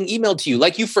shit getting emailed to you?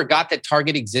 Like you forgot that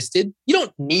Target existed? You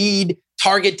don't need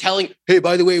Target telling, hey,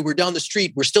 by the way, we're down the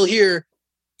street. We're still here.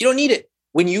 You don't need it.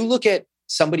 When you look at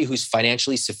somebody who's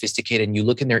financially sophisticated and you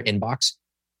look in their inbox,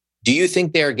 do you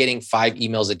think they're getting 5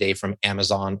 emails a day from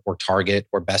Amazon or Target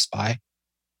or Best Buy?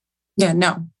 Yeah,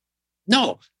 no.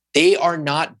 No, they are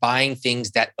not buying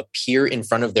things that appear in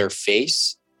front of their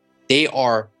face. They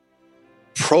are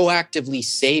proactively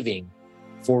saving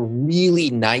for really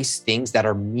nice things that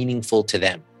are meaningful to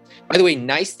them. By the way,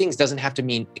 nice things doesn't have to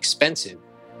mean expensive.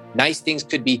 Nice things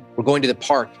could be, we're going to the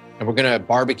park and we're going to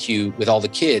barbecue with all the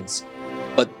kids,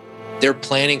 but they're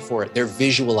planning for it. They're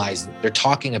visualizing it. They're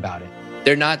talking about it.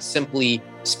 They're not simply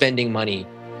spending money,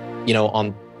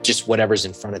 on just whatever's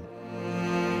in front of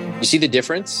them. You see the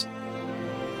difference?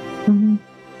 Mm-hmm.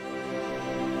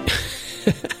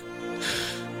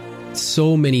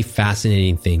 So many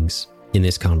fascinating things in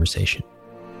this conversation.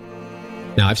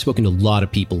 Now, I've spoken to a lot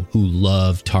of people who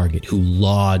love Target, who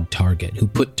laud Target, who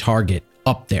put Target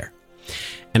up there.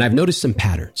 And I've noticed some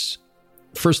patterns.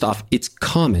 First off, it's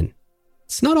common.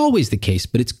 It's not always the case,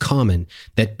 but it's common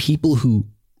that people who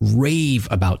rave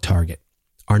about Target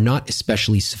are not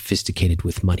especially sophisticated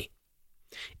with money.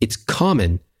 It's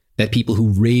common that people who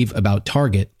rave about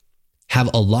Target have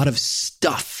a lot of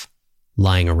stuff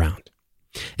lying around.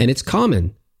 And it's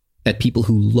common that people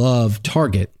who love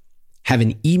Target have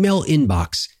an email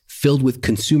inbox filled with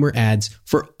consumer ads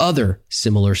for other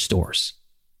similar stores.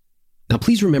 Now,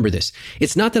 please remember this.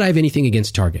 It's not that I have anything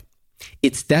against Target.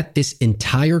 It's that this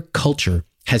entire culture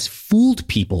has fooled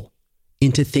people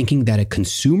into thinking that a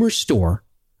consumer store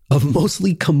of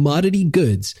mostly commodity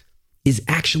goods is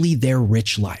actually their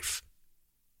rich life.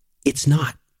 It's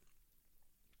not.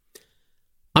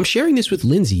 I'm sharing this with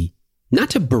Lindsay, not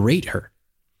to berate her,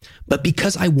 but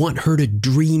because I want her to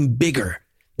dream bigger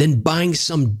than buying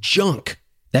some junk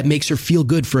that makes her feel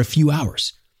good for a few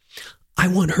hours. I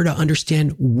want her to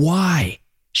understand why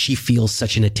she feels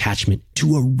such an attachment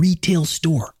to a retail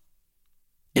store.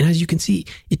 And as you can see,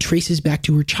 it traces back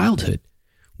to her childhood,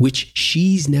 which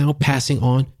she's now passing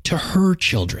on to her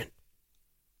children.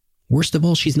 Worst of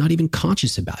all, she's not even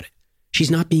conscious about it.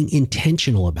 She's not being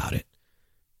intentional about it.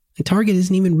 And Target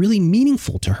isn't even really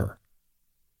meaningful to her.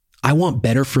 I want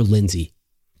better for Lindsay,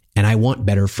 and I want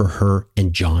better for her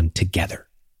and John together.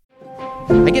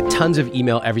 I get tons of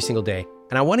email every single day,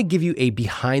 and I want to give you a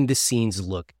behind the scenes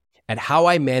look at how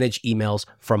I manage emails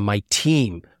from my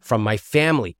team, from my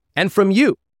family, and from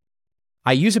you.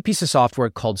 I use a piece of software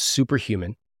called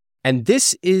Superhuman, and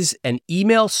this is an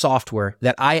email software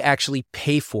that I actually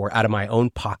pay for out of my own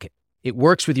pocket. It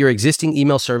works with your existing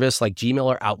email service like Gmail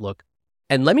or Outlook.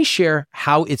 And let me share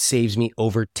how it saves me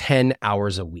over 10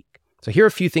 hours a week. So here are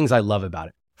a few things I love about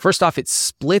it. First off, it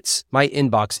splits my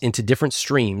inbox into different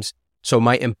streams, so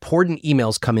my important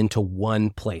emails come into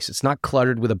one place. It's not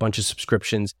cluttered with a bunch of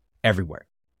subscriptions everywhere.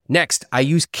 Next, I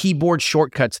use keyboard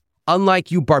shortcuts,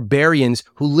 unlike you barbarians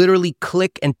who literally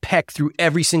click and peck through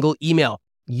every single email.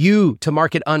 U to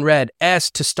mark it unread, S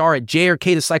to star it, J or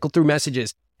K to cycle through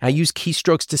messages. I use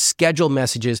keystrokes to schedule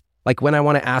messages, like when I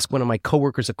want to ask one of my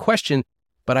coworkers a question,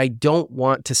 but I don't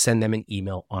want to send them an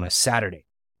email on a Saturday.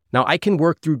 Now, I can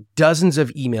work through dozens of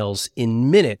emails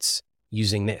in minutes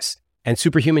using this. And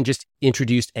Superhuman just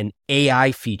introduced an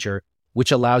AI feature,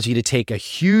 which allows you to take a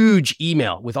huge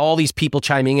email with all these people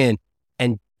chiming in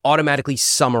and automatically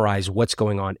summarize what's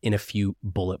going on in a few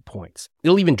bullet points.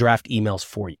 It'll even draft emails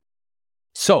for you.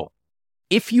 So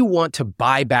if you want to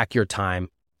buy back your time,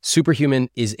 Superhuman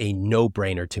is a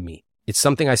no-brainer to me. It's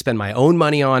something I spend my own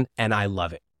money on, and I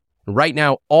love it. Right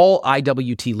now, all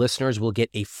IWT listeners will get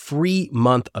a free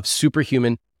month of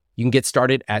Superhuman. You can get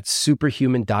started at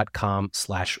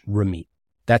superhuman.com/Ramit.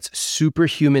 That's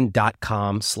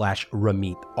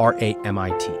superhuman.com/Ramit,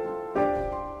 R-A-M-I-T.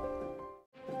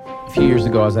 A few years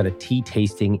ago, I was at a tea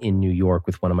tasting in New York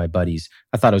with one of my buddies.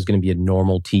 I thought it was going to be a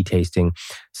normal tea tasting.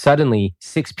 Suddenly,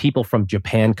 6 people from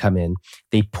Japan come in.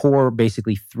 They pour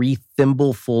basically 3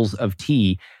 thimblefuls of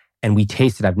tea, and we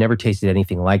tasted. I've never tasted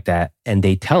anything like that. And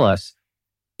they tell us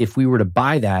if we were to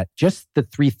buy that, just the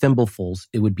 3 thimblefuls,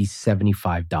 it would be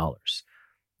 $75.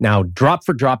 Now, drop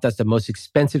for drop, that's the most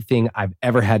expensive thing I've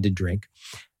ever had to drink.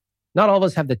 Not all of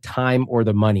us have the time or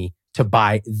the money to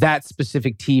buy that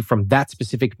specific tea from that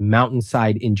specific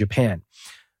mountainside in Japan.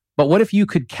 But what if you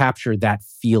could capture that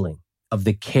feeling of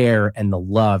the care and the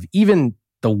love, even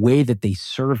the way that they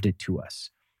served it to us?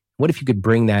 What if you could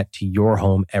bring that to your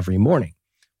home every morning?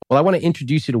 Well, I want to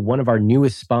introduce you to one of our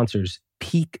newest sponsors,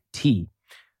 Peak Tea.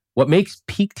 What makes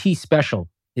Peak Tea special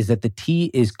is that the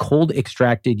tea is cold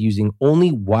extracted using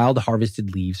only wild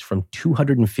harvested leaves from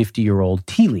 250-year-old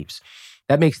tea leaves.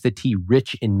 That makes the tea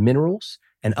rich in minerals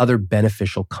and other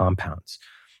beneficial compounds.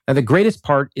 Now, the greatest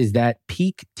part is that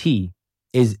Peak Tea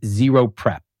is zero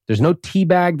prep. There's no tea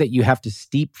bag that you have to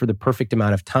steep for the perfect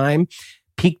amount of time.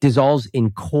 Peak dissolves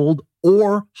in cold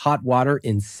or hot water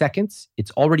in seconds.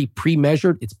 It's already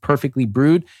pre-measured, it's perfectly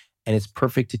brewed, and it's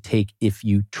perfect to take if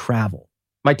you travel.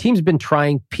 My team's been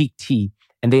trying Peak Tea,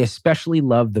 and they especially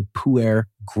love the Pu'er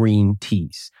green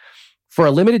teas. For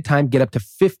a limited time, get up to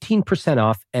 15%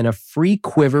 off and a free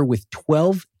quiver with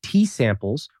 12 tea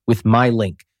samples with my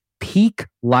link,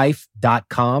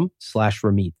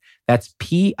 peaklife.com/Ramit. That's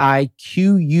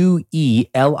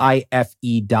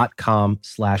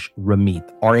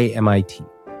PIQUELIFE.com/Ramit, RAMIT.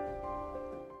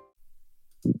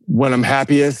 When I'm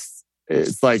happiest,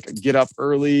 it's like get up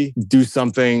early, do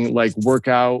something like work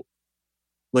out.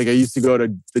 Like I used to go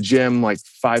to the gym like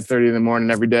 5:30 in the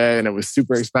morning every day, and it was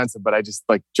super expensive, but I just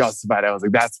like justified it. I was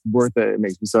like, that's worth it. It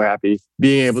makes me so happy.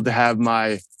 Being able to have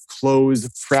my clothes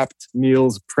prepped,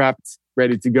 meals prepped,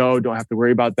 ready to go. Don't have to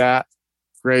worry about that.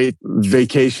 Great.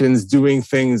 Vacations, doing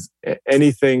things,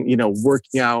 anything,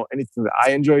 working out, anything that I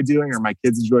enjoy doing or my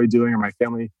kids enjoy doing or my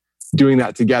family doing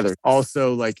that together.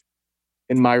 Also, like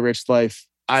in my rich life,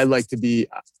 I'm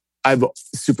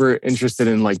super interested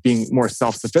in like being more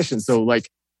self-sufficient. So like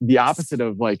the opposite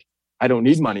of like, I don't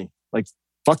need money. Like,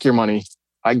 fuck your money.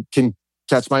 I can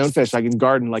catch my own fish. I can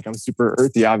garden. Like I'm super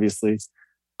earthy, obviously.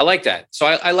 I like that. So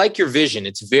I like your vision.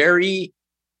 It's very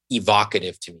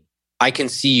evocative to me. I can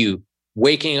see you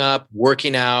waking up,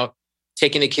 working out,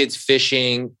 taking the kids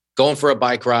fishing, going for a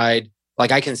bike ride.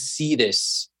 Like I can see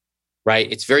this,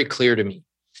 right? It's very clear to me.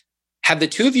 Have the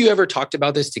two of you ever talked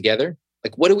about this together?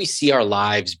 Like, what do we see our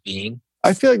lives being?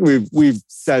 I feel like we've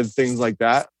said things like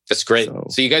that. That's great.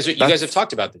 So you guys have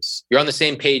talked about this. You're on the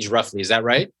same page roughly. Is that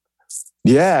right?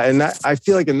 Yeah. And that, I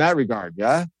feel like in that regard.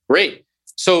 Yeah. Great.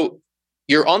 So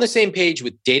you're on the same page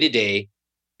with day to day.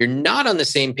 You're not on the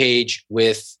same page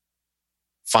with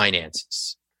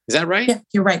finances. Is that right? Yeah,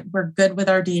 you're right. We're good with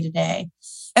our day to day.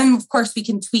 And of course we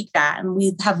can tweak that. And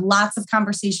we have lots of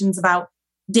conversations about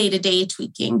day to day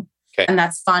tweaking. Okay. And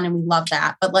that's fun. And we love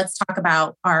that. But let's talk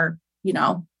about our,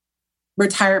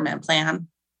 retirement plan.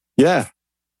 Yeah.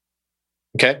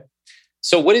 Okay.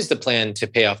 So what is the plan to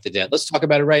pay off the debt? Let's talk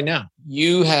about it right now.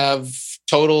 You have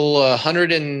total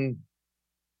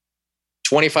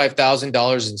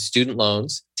 $125,000 in student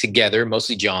loans together,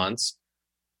 mostly John's.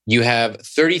 You have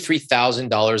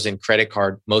 $33,000 in credit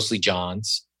card, mostly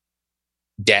John's,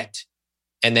 debt.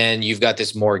 And then you've got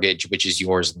this mortgage, which is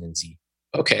yours, Lindsay.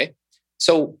 Okay.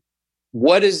 So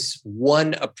what is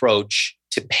one approach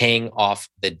to paying off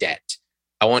the debt?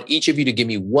 I want each of you to give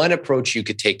me one approach you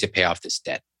could take to pay off this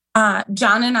debt.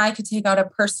 John and I could take out a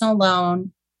personal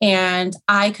loan and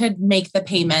I could make the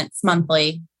payments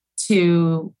monthly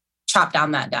to chop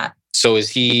down that debt. So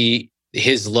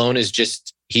his loan is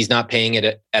just, he's not paying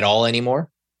it at all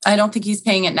anymore? I don't think he's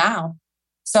paying it now.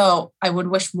 So I would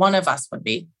wish one of us would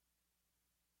be.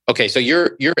 Okay. So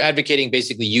you're advocating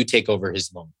basically you take over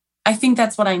his loan. I think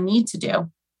that's what I need to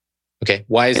do. Okay.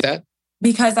 Why is that?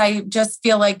 Because I just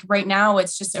feel like right now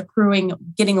it's just accruing,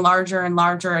 getting larger and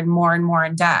larger and more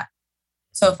in debt.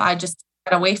 So if I just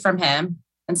got away from him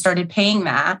and started paying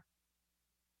that,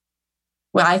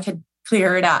 well, I could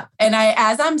clear it up. And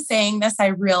as I'm saying this, I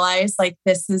realize like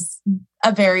this is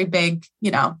a very big,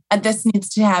 I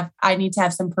need to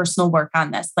have some personal work on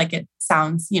this. Like it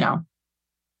sounds, It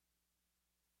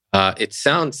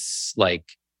sounds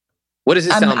like, what does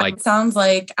it sound like? It sounds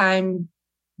like I'm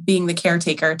being the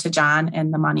caretaker to John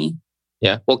and the money.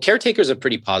 Yeah. Well, caretaker is a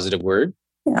pretty positive word.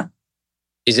 Yeah.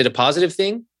 Is it a positive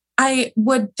thing? I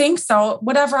would think so.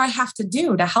 Whatever I have to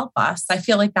do to help us, I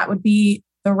feel like that would be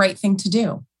the right thing to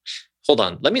do. Hold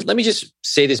on. Let me just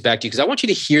say this back to you because I want you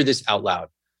to hear this out loud.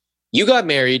 You got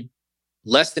married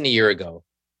less than a year ago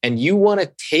and you want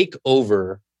to take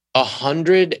over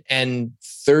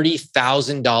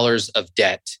 $130,000 of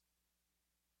debt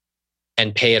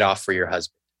and pay it off for your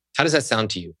husband. How does that sound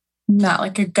to you? Not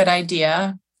like a good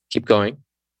idea. Keep going.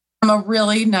 I'm a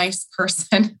really nice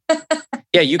person.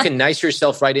 Yeah, you can nice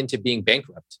yourself right into being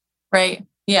bankrupt. Right.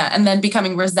 Yeah. And then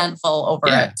becoming resentful over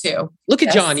it too. Look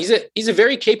at John. He's a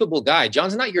very capable guy.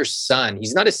 John's not your son.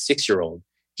 He's not a 6-year-old.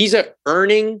 He's an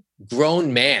earning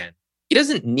grown man. He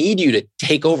doesn't need you to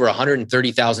take over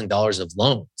 $130,000 of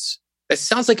loans. That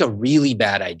sounds like a really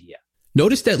bad idea.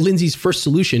 Notice that Lindsay's first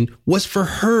solution was for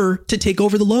her to take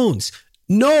over the loans.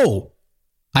 No,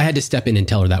 I had to step in and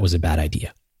tell her that was a bad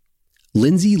idea.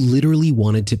 Lindsay literally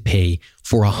wanted to pay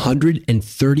for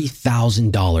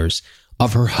 $130,000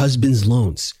 of her husband's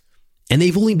loans, and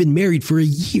they've only been married for a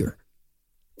year.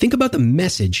 Think about the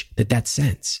message that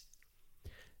sends.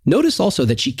 Notice also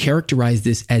that she characterized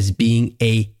this as being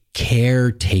a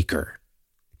caretaker.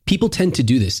 People tend to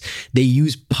do this. They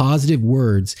use positive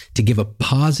words to give a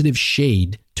positive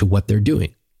shade to what they're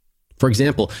doing. For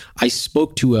example, I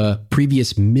spoke to a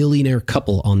previous millionaire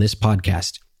couple on this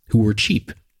podcast who were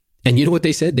cheap. And you know what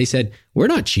they said? They said, we're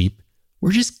not cheap.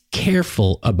 We're just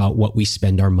careful about what we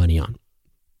spend our money on.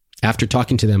 After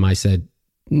talking to them, I said,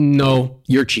 no,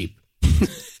 you're cheap.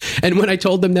 And when I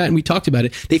told them that and we talked about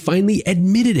it, they finally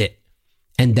admitted it.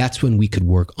 And that's when we could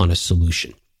work on a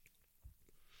solution.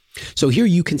 So here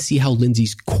you can see how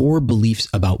Lindsay's core beliefs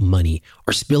about money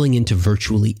are spilling into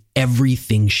virtually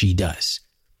everything she does.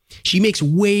 She makes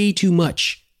way too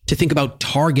much to think about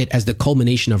Target as the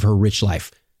culmination of her rich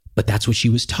life, but that's what she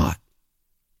was taught.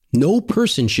 No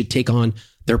person should take on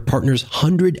their partner's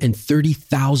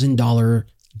 $130,000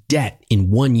 debt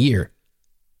in 1 year,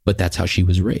 but that's how she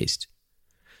was raised.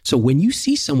 So when you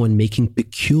see someone making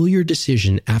peculiar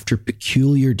decision after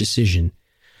peculiar decision,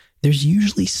 there's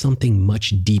usually something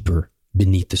much deeper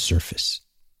beneath the surface.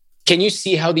 Can you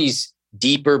see how these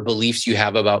deeper beliefs you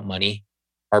have about money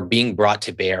are being brought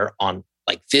to bear on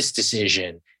like this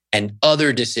decision and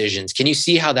other decisions? Can you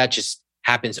see how that just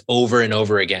happens over and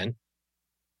over again?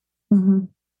 Mm-hmm.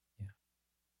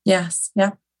 Yes.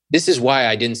 Yeah. This is why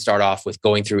I didn't start off with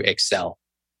going through Excel,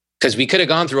 because we could have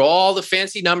gone through all the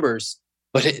fancy numbers,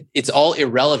 but it's all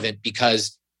irrelevant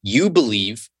because you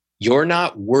believe you're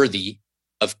not worthy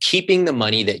of keeping the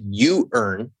money that you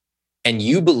earn. And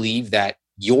you believe that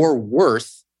your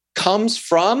worth comes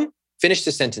from, finish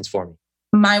the sentence for me.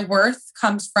 My worth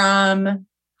comes from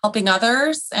helping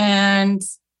others and,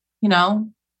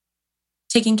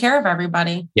 taking care of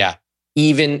everybody. Yeah.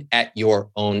 Even at your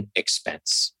own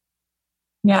expense.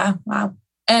 Yeah. Wow.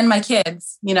 And my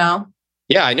kids, Yeah,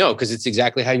 I know, because it's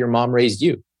exactly how your mom raised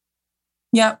you.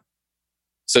 Yep.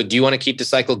 So do you want to keep the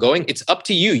cycle going? It's up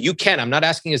to you. You can. I'm not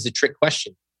asking as a trick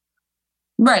question.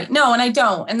 Right. No, and I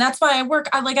don't. And that's why I work.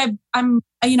 I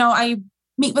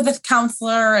meet with a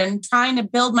counselor and trying to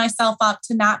build myself up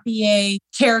to not be a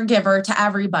caregiver to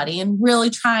everybody and really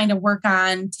trying to work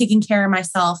on taking care of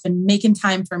myself and making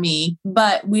time for me.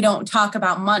 But we don't talk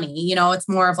about money. It's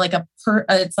more of like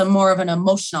more of an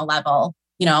emotional level,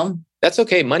 That's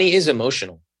okay. Money is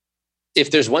emotional.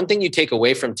 If there's one thing you take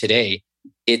away from today,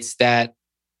 it's that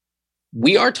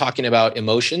we are talking about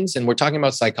emotions and we're talking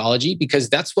about psychology because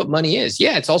that's what money is.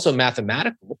 Yeah, it's also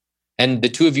mathematical. And the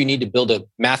two of you need to build a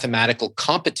mathematical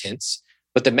competence,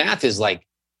 but the math is like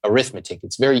arithmetic.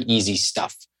 It's very easy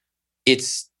stuff.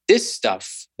 It's this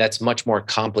stuff that's much more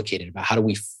complicated about how do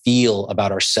we feel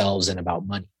about ourselves and about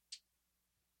money.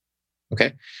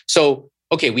 Okay. So,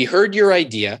 we heard your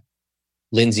idea,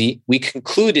 Lindsay. We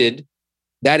concluded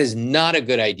that is not a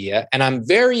good idea. And I'm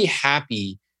very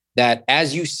happy that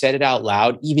as you said it out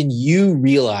loud, even you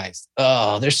realized,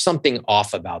 there's something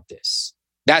off about this.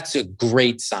 That's a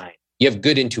great sign. You have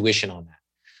good intuition on that.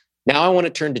 Now I want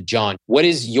to turn to John. What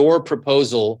is your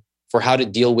proposal for how to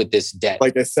deal with this debt?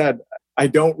 Like I said, I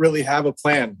don't really have a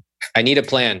plan. I need a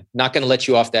plan. Not going to let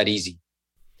you off that easy.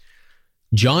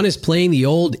 John is playing the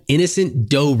old innocent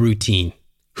dough routine.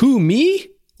 Who, me?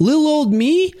 Little old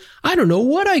me? I don't know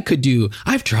what I could do.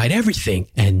 I've tried everything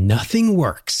and nothing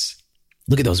works.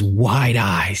 Look at those wide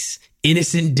eyes.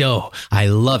 Innocent dough. I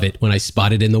love it when I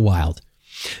spot it in the wild.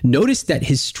 Notice that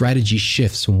his strategy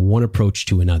shifts from one approach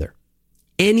to another.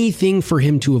 Anything for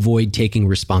him to avoid taking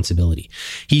responsibility.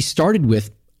 He started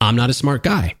with, I'm not a smart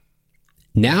guy.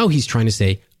 Now he's trying to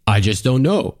say, I just don't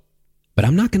know. But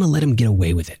I'm not going to let him get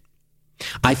away with it.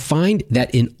 I find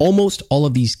that in almost all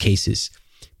of these cases,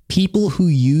 people who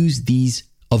use these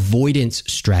avoidance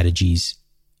strategies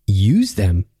use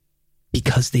them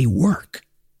because they work.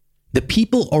 The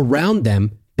people around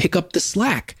them pick up the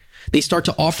slack. They start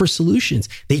to offer solutions.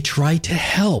 They try to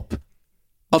help.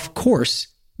 Of course,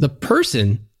 the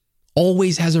person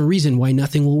always has a reason why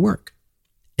nothing will work.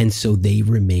 And so they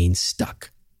remain stuck.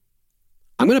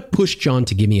 I'm going to push John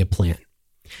to give me a plan.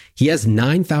 He has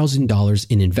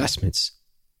 $9,000 in investments.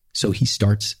 So he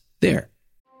starts there.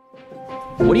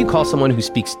 What do you call someone who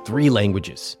speaks 3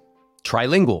 languages?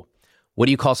 Trilingual. What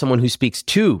do you call someone who speaks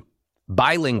 2?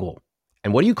 Bilingual.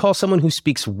 And what do you call someone who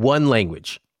speaks 1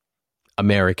 language?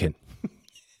 American.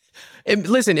 And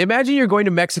listen, imagine you're going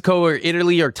to Mexico or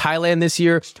Italy or Thailand this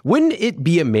year. Wouldn't it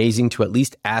be amazing to at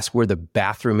least ask where the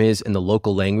bathroom is in the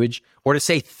local language or to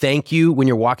say thank you when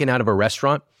you're walking out of a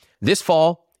restaurant? This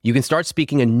fall, You can start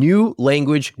speaking a new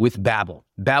language with Babbel.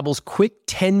 Babbel's quick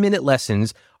 10-minute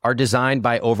lessons are designed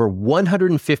by over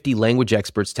 150 language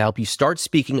experts to help you start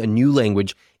speaking a new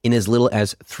language in as little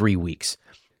as 3 weeks.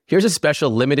 Here's a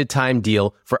special limited time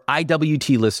deal for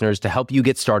IWT listeners to help you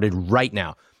get started right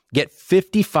now. Get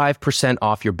 55%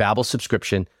 off your Babbel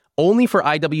subscription only for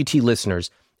IWT listeners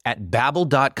at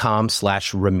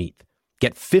babbel.com/Ramit.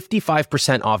 Get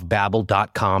 55% off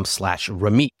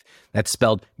babbel.com/Ramit. That's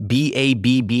spelled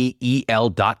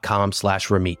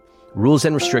BABBEL.com/Ramit. Rules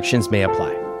and restrictions may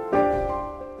apply.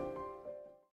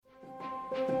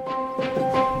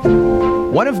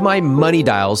 One of my money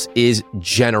dials is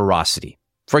generosity.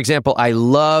 For example, I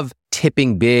love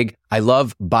tipping big. I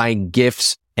love buying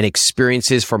gifts and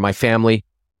experiences for my family.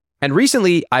 And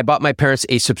recently, I bought my parents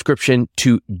a subscription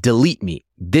to Delete Me,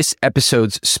 this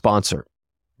episode's sponsor.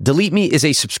 Delete Me is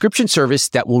a subscription service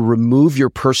that will remove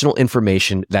your personal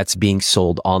information that's being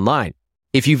sold online.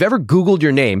 If you've ever Googled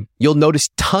your name, you'll notice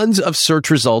tons of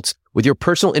search results with your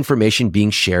personal information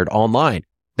being shared online.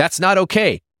 That's not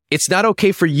okay. It's not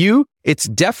okay for you. It's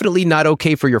definitely not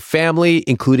okay for your family,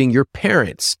 including your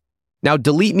parents. Now,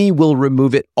 Delete Me will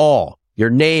remove it all.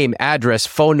 Your name, address,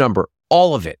 phone number,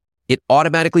 all of it. It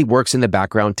automatically works in the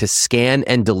background to scan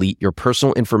and delete your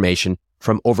personal information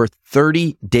from over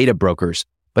 30 data brokers,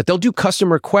 but they'll do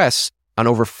custom requests on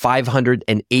over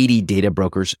 580 data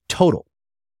brokers total.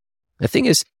 The thing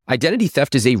is, identity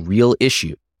theft is a real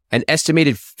issue. An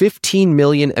estimated 15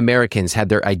 million Americans had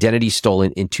their identity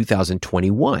stolen in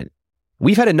 2021.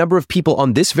 We've had a number of people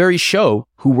on this very show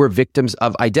who were victims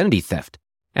of identity theft.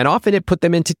 And often it put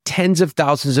them into tens of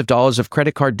thousands of dollars of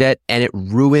credit card debt, and it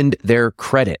ruined their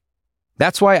credit.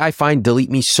 That's why I find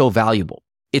Delete Me so valuable.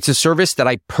 It's a service that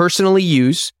I personally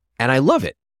use, and I love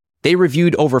it. They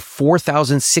reviewed over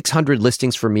 4,600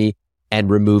 listings for me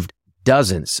and removed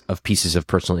dozens of pieces of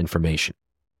personal information.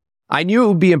 I knew it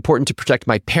would be important to protect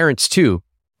my parents too,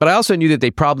 but I also knew that they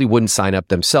probably wouldn't sign up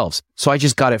themselves, so I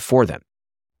just got it for them.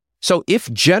 So if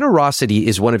generosity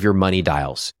is one of your money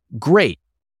dials, great.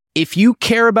 If you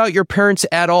care about your parents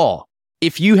at all,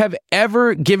 if you have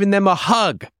ever given them a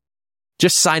hug,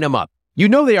 just sign them up. You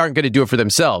know they aren't going to do it for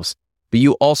themselves, but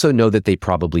you also know that they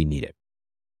probably need it.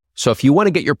 So if you want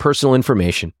to get your personal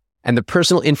information and the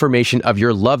personal information of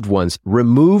your loved ones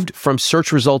removed from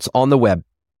search results on the web,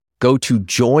 go to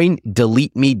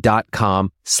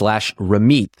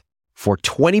joindeleteme.com/Ramit for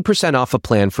 20% off a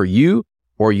plan for you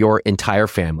or your entire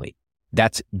family.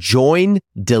 That's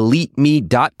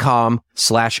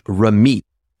joindeleteme.com/Ramit,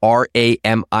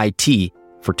 RAMIT,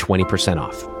 for 20%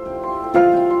 off.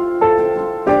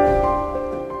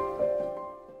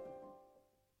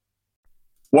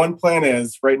 One plan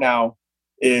is right now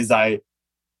is I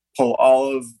pull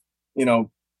all of,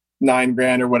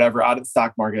 $9,000 or whatever out of the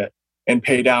stock market and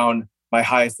pay down my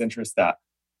highest interest credit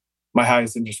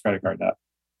card debt.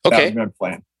 Okay. That's my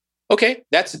plan. Okay.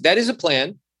 That is a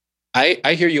plan.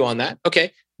 I hear you on that.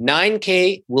 Okay.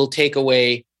 $9,000 will take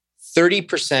away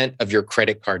 30% of your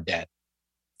credit card debt.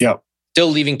 Yep. Still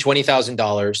leaving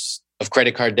 $20,000 of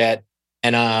credit card debt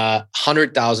and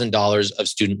 $100,000 of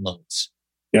student loans.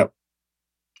 Yep.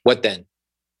 What then?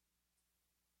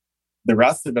 The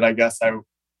rest of it, I guess I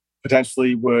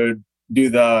potentially would do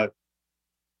the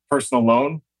personal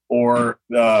loan or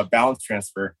the balance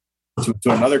transfer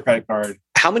to another credit card.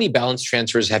 How many balance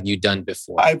transfers have you done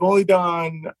before? I've only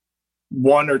done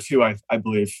one or two, I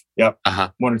believe. Yep.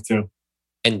 One or two.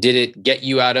 And did it get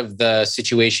you out of the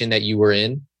situation that you were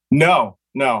in? No.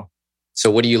 So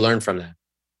what do you learn from that?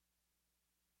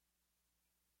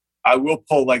 I will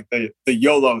pull like the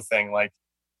YOLO thing, like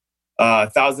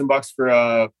 $1,000 for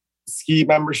a ski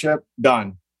membership,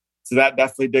 done. So that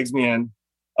definitely digs me in.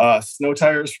 Snow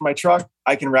tires for my truck.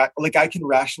 I can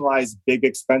rationalize big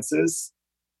expenses.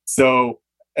 So,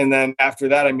 and then after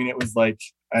that, it was like,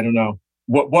 I don't know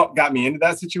what got me into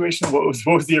that situation. What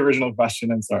was the original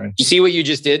question? I'm sorry. You see what you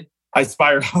just did? I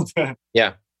spiraled.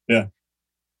 Yeah.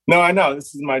 No, I know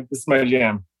this is my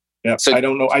jam. Yeah. So I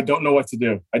don't know what to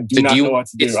do. I do not know what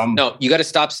to do. No, you got to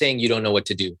stop saying you don't know what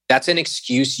to do. That's an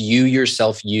excuse you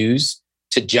yourself use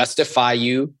to justify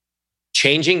you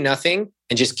changing nothing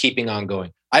and just keeping on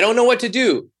going. I don't know what to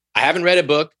do. I haven't read a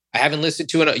book. I haven't listened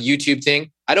to a YouTube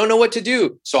thing. I don't know what to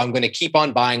do. So I'm going to keep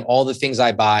on buying all the things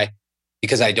I buy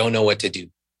because I don't know what to do.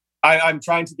 I'm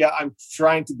trying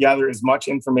to gather as much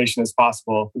information as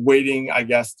possible, waiting, I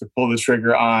guess, to pull the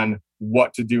trigger on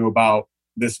what to do about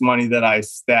this money that I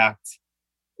stacked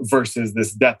versus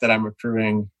this debt that I'm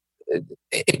accruing.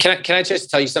 Can I just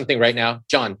tell you something right now?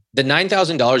 John, the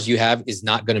 $9,000 you have is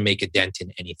not going to make a dent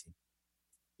in anything.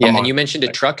 Yeah. And you mentioned a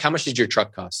truck. How much did your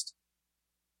truck cost?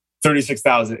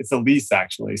 $36,000. It's a lease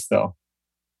actually still.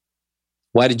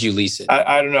 Why did you lease it?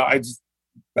 I don't know.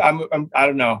 I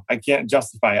don't know. I can't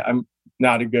justify it. I'm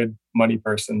not a good money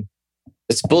person.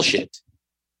 It's bullshit.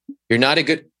 You're not a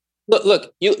good...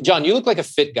 Look, John, you look like a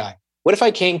fit guy. What if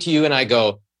I came to you and I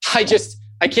go, I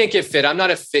can't get fit. I'm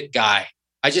not a fit guy.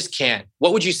 I just can't.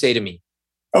 What would you say to me?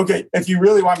 Okay. If you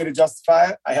really want me to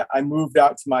justify it, I moved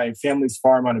out to my family's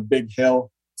farm on a big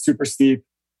hill, super steep.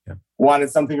 Yeah. Wanted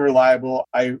something reliable.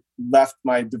 I left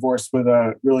my divorce with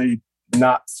a really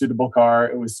not suitable car.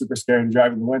 It was super scary to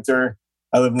drive in the winter.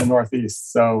 I live in the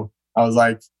Northeast. So I was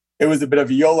like, it was a bit of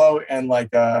a YOLO and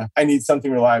like, I need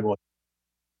something reliable.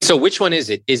 So which one is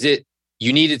it? Is it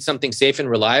you needed something safe and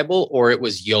reliable, or it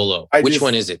was YOLO? Which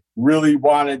one is it? Really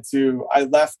wanted to. I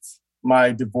left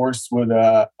my divorce with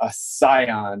a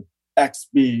Scion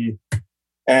XB,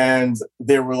 and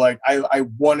they were like, I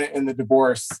won it in the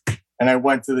divorce, and I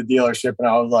went to the dealership, and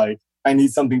I was like, I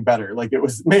need something better. Like it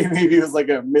was maybe it was like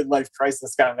a midlife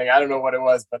crisis kind of thing. I don't know what it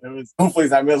was, but it was hopefully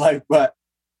it's not midlife, but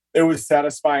it was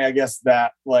satisfying, I guess,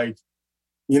 that like,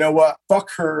 you know what? Fuck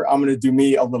her. I'm going to do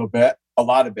me a little bit, a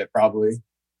lot of it probably,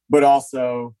 but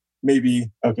also maybe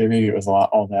it was a lot,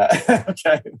 all that.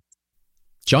 Okay.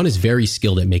 John is very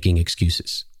skilled at making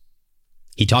excuses.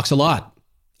 He talks a lot.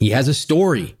 He has a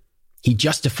story. He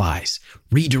justifies,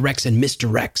 redirects and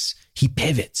misdirects. He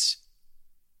pivots.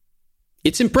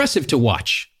 It's impressive to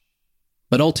watch,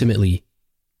 but ultimately,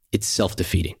 it's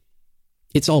self-defeating.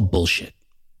 It's all bullshit.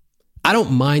 I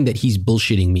don't mind that he's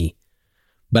bullshitting me,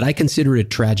 but I consider it a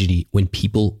tragedy when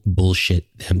people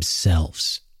bullshit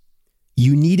themselves.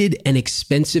 You needed an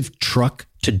expensive truck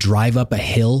to drive up a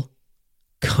hill?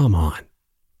 Come on.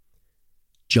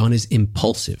 John is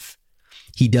impulsive.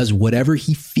 He does whatever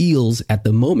he feels at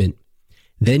the moment.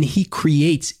 Then he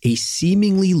creates a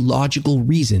seemingly logical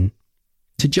reason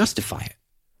to justify it.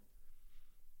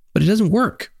 But it doesn't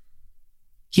work.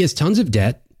 He has tons of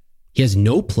debt. He has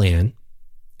no plan.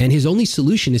 And his only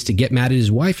solution is to get mad at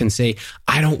his wife and say,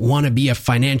 I don't want to be a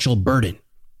financial burden.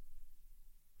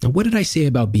 Now, what did I say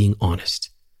about being honest?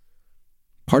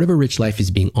 Part of a rich life is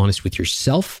being honest with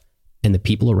yourself and the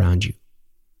people around you.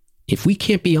 If we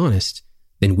can't be honest,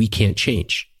 then we can't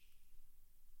change.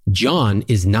 John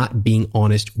is not being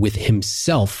honest with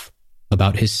himself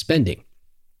about his spending.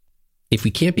 If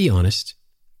we can't be honest,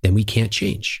 then we can't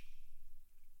change.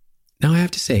 Now, I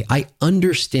have to say, I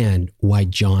understand why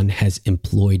John has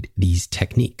employed these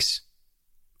techniques.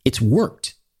 It's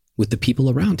worked with the people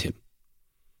around him.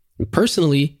 And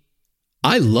personally,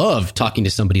 I love talking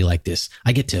to somebody like this.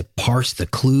 I get to parse the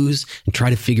clues and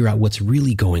try to figure out what's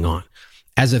really going on.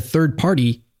 As a third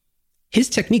party, his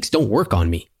techniques don't work on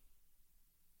me.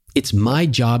 It's my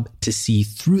job to see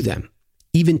through them,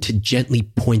 even to gently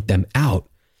point them out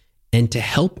and to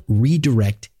help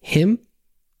redirect him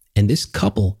and this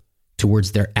couple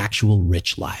towards their actual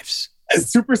rich lives.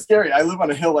 It's super scary. I live on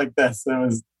a hill like this, and it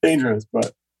was dangerous,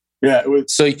 but yeah, it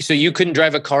was. So you couldn't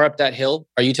drive a car up that hill?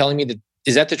 Are you telling me that,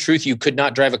 is that the truth? You could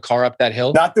not drive a car up that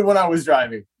hill? Not the one I was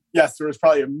driving. Yes, there was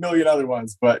probably a million other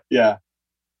ones, but yeah.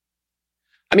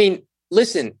 I mean,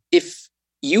 listen, if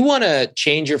you want to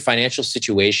change your financial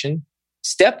situation,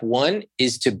 step one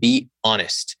is to be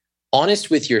honest.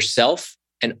 Honest with yourself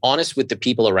and honest with the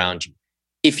people around you.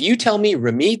 If you tell me,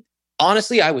 Ramit,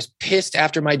 honestly, I was pissed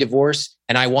after my divorce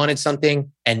and I wanted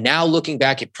something, and now looking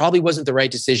back, it probably wasn't the right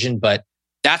decision, but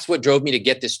that's what drove me to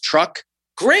get this truck.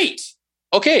 Great.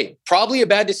 Okay, probably a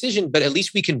bad decision, but at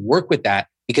least we can work with that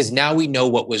because now we know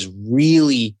what was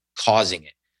really causing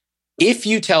it. If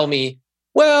you tell me,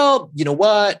 well, you know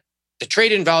what? The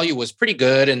trade-in value was pretty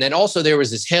good. And then also there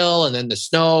was this hill and then the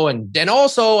snow. And then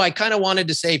also I kind of wanted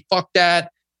to say, fuck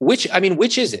that. Which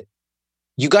is it?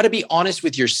 You got to be honest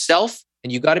with yourself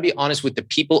and you got to be honest with the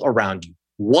people around you.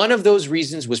 One of those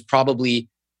reasons was probably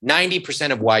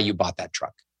 90% of why you bought that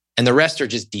truck. And the rest are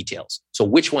just details. So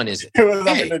which one is it? I'm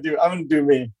going to do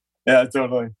me. Yeah,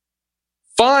 totally.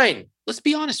 Fine. Let's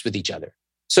be honest with each other.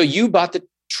 So you bought the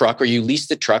truck or you leased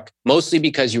the truck mostly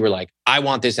because you were like, I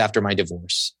want this after my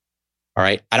divorce. All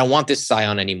right. I don't want this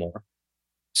Scion anymore.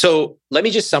 So let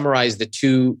me just summarize the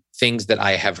two things that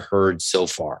I have heard so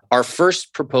far. Our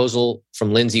first proposal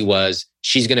from Lindsay was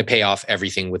she's going to pay off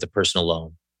everything with a personal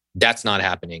loan. That's not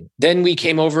happening. Then we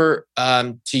came over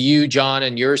to you, John,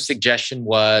 and your suggestion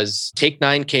was take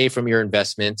 $9,000 from your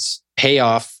investments, pay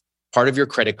off part of your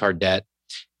credit card debt,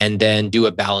 and then do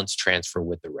a balance transfer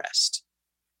with the rest.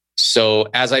 So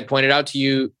as I pointed out to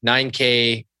you,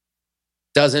 $9,000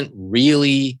 doesn't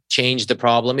really change the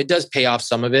problem. It does pay off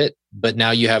some of it, but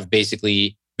now you have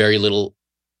basically very little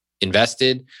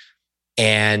invested,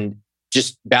 and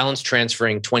just balance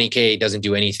transferring $20,000 doesn't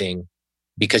do anything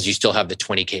because you still have the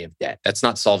 20K of debt. That's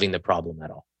not solving the problem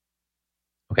at all.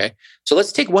 Okay. So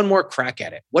let's take one more crack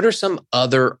at it. What are some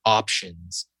other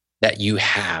options that you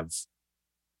have?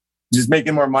 Just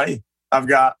making more money. I've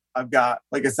got,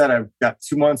 like I said, I've got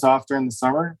 2 months off during the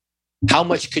summer. How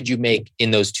much could you make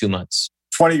in those 2 months?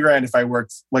 20 grand if I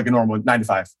worked like a normal 9 to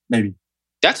 5, maybe.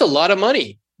 That's a lot of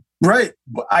money. Right.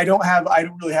 But I don't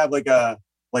really have like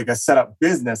a set up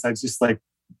business.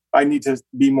 I need to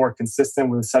be more consistent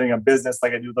with setting up business.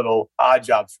 Like I do little odd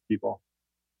jobs for people.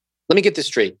 Let me get this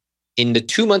straight. In the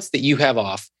 2 months that you have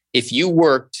off, if you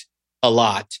worked a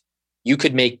lot, you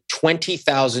could make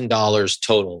 $20,000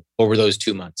 total over those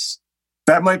 2 months.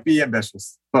 That might be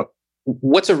ambitious, but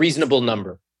what's a reasonable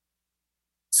number?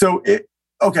 So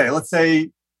let's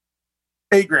say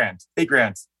 8 grand. 8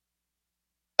 grand.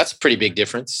 That's a pretty big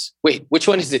difference. Wait, which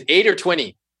one is it? 8 or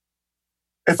 20?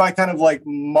 If I kind of like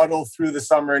muddle through the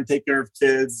summer and take care of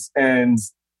kids and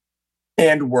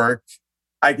work,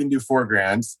 I can do 4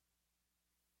 grand.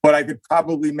 But I could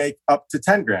probably make up to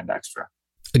 10 grand extra.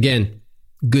 Again,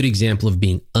 good example of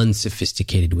being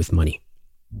unsophisticated with money.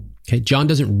 Okay, John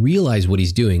doesn't realize what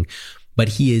he's doing, but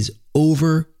he is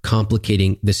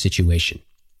overcomplicating the situation.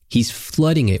 He's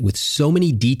flooding it with so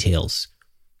many details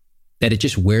that it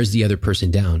just wears the other person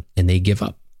down and they give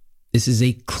up. This is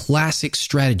a classic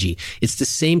strategy. It's the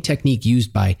same technique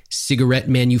used by cigarette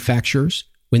manufacturers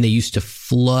when they used to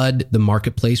flood the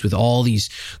marketplace with all these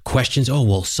questions. Oh,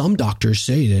 well, some doctors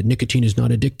say that nicotine is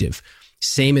not addictive.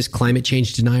 Same as climate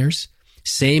change deniers.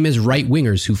 Same as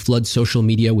right-wingers who flood social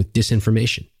media with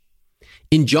disinformation.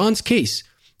 In John's case,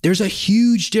 there's a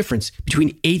huge difference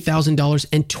between $8,000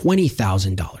 and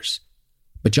 $20,000.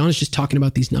 But John is just talking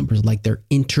about these numbers like they're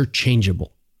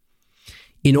interchangeable.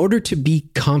 In order to be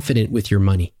confident with your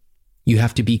money, you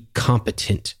have to be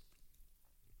competent.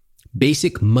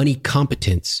 Basic money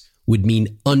competence would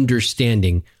mean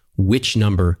understanding which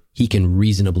number he can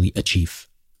reasonably achieve.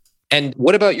 And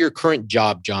what about your current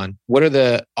job, John? What are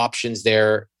the options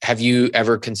there? Have you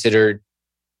ever considered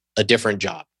a different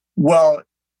job? Well,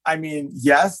 I mean,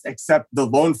 yes, except the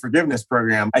loan forgiveness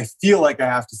program. I feel like I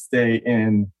have to stay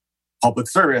in public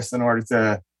service in order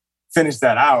to finish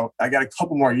that out. I got a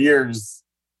couple more years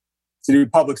to do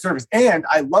public service. And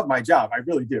I love my job. I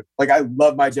really do. Like, I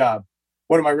love my job.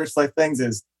 One of my rich life things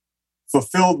is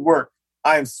fulfilled work.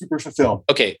 I am super fulfilled.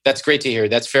 Okay, that's great to hear.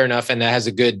 That's fair enough. And that has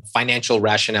a good financial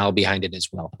rationale behind it as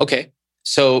well. Okay,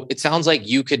 so it sounds like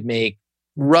you could make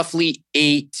roughly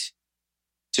 8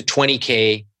 to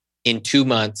 20K in 2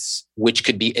 months, which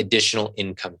could be additional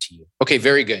income to you. Okay,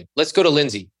 very good. Let's go to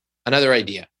Lindsay. Another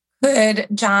idea. Could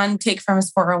John take from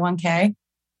his 401k?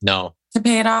 No. To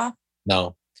pay it off?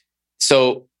 No.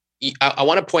 So I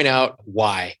want to point out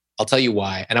why. I'll tell you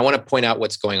why. And I want to point out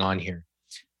what's going on here.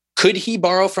 Could he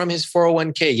borrow from his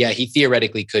 401k? Yeah, he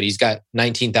theoretically could. He's got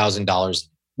 $19,000.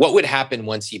 What would happen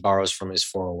once he borrows from his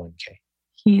 401k?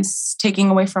 He's taking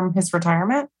away from his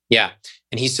retirement? Yeah.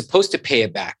 And he's supposed to pay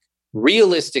it back.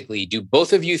 Realistically, do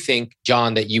both of you think,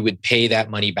 John, that you would pay that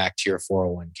money back to your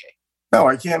 401k? No,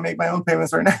 I can't make my own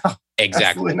payments right now. Exactly.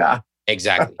 Absolutely not.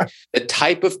 Exactly. The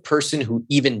type of person who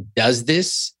even does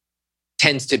this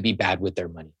tends to be bad with their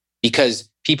money, because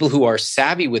people who are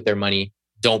savvy with their money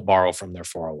don't borrow from their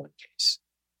 401ks.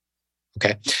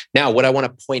 Okay. Now, what I want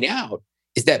to point out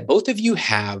is that both of you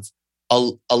have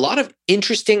a lot of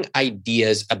interesting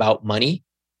ideas about money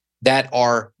that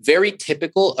are very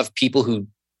typical of people who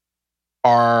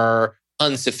are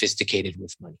unsophisticated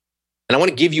with money. And I want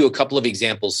to give you a couple of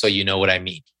examples so you know what I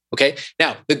mean. Okay.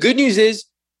 Now, the good news is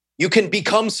you can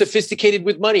become sophisticated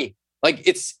with money. Like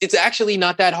it's actually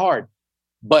not that hard,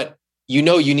 but you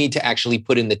need to actually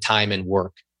put in the time and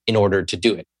work in order to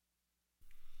do it.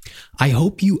 I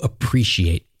hope you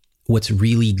appreciate what's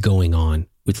really going on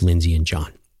with Lindsay and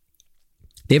John.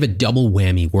 They have a double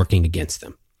whammy working against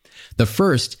them. The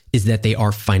first is that they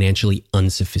are financially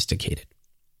unsophisticated.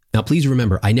 Now, please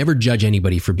remember, I never judge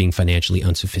anybody for being financially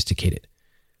unsophisticated.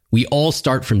 We all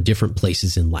start from different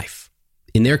places in life.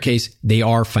 In their case, they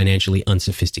are financially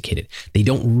unsophisticated. They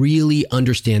don't really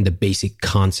understand the basic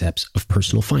concepts of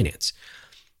personal finance.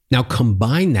 Now,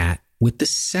 combine that with the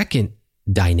second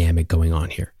dynamic going on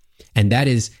here, and that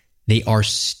is they are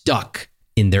stuck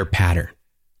in their pattern.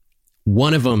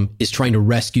 One of them is trying to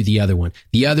rescue the other one.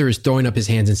 The other is throwing up his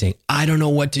hands and saying, I don't know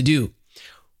what to do.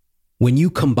 When you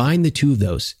combine the two of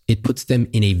those, it puts them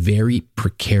in a very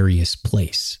precarious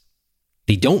place.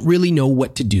 They don't really know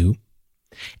what to do,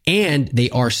 and they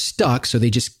are stuck, so they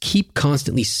just keep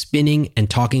constantly spinning and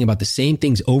talking about the same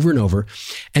things over and over.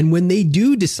 And when they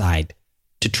do decide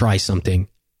to try something,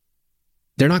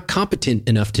 they're not competent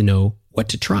enough to know what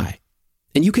to try.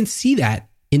 And you can see that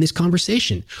in this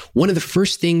conversation. One of the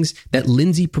first things that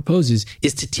Lindsay proposes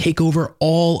is to take over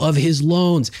all of his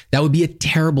loans. That would be a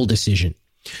terrible decision.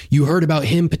 You heard about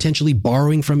him potentially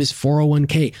borrowing from his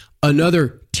 401k.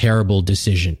 Another terrible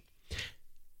decision.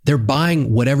 They're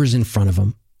buying whatever's in front of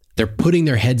them. They're putting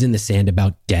their heads in the sand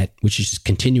about debt, which is just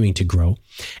continuing to grow.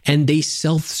 And they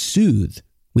self-soothe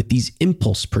with these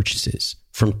impulse purchases,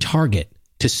 from Target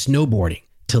to snowboarding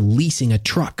to leasing a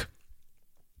truck.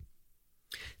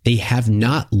 They have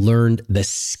not learned the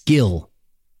skill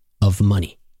of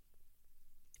money.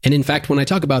 And in fact, when I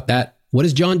talk about that, what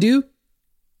does John do?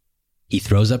 He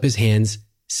throws up his hands,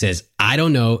 says, I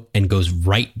don't know, and goes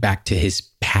right back to his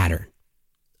pattern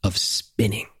of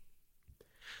spinning.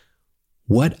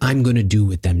 What I'm going to do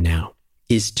with them now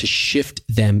is to shift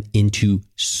them into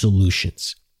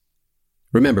solutions.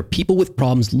 Remember, people with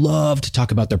problems love to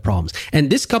talk about their problems. And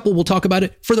this couple will talk about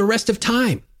it for the rest of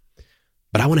time.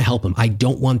 But I want to help them. I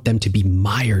don't want them to be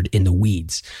mired in the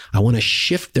weeds. I want to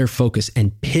shift their focus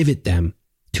and pivot them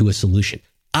to a solution.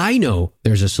 I know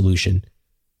there's a solution,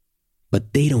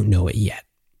 but they don't know it yet.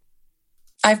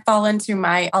 I fall into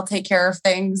my I'll take care of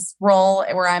things role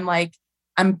where I'm like,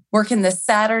 I'm working this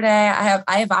Saturday. I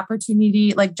have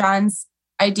opportunity, like John's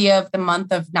idea of the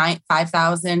month of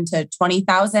 5,000 to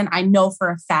 20,000. I know for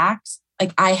a fact,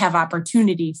 like I have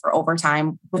opportunity for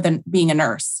overtime with being a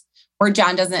nurse, where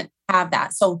John doesn't have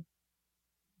that. So,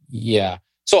 yeah.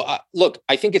 So look,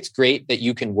 I think it's great that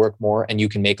you can work more and you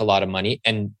can make a lot of money,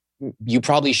 and you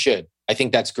probably should. I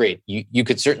think that's great. You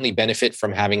could certainly benefit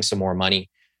from having some more money.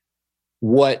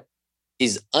 What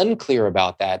is unclear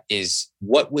about that is,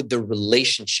 what would the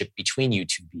relationship between you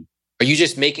two be? Are you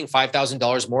just making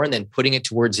 $5,000 more and then putting it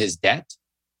towards his debt?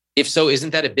 If so,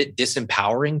 isn't that a bit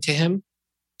disempowering to him?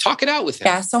 Talk it out with him.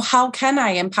 Yeah. So how can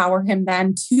I empower him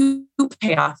then to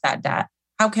pay off that debt?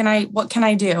 What can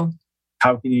I do?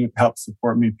 How can you help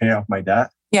support me pay off my debt?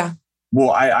 Yeah.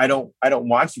 Well, I don't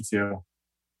want you to.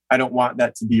 I don't want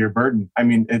that to be your burden. I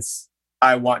mean,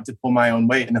 I want to pull my own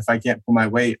weight. And if I can't pull my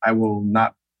weight, I'm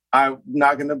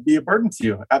not going to be a burden to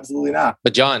you. Absolutely not.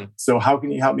 But John. So how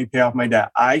can you help me pay off my debt?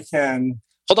 I can.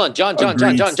 Hold on,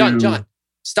 John.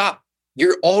 Stop.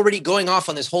 You're already going off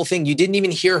on this whole thing. You didn't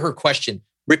even hear her question.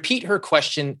 Repeat her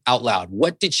question out loud.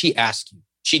 What did she ask you?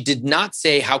 She did not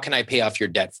say, how can I pay off your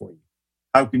debt for you?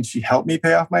 How can she help me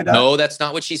pay off my debt? No, that's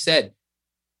not what she said.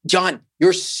 John,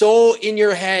 you're so in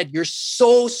your head. You're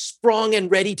so sprung and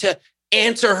ready to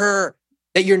answer her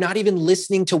that you're not even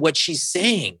listening to what she's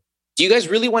saying. Do you guys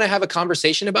really want to have a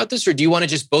conversation about this? Or do you want to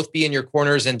just both be in your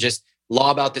corners and just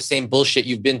lob out the same bullshit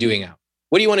you've been doing out?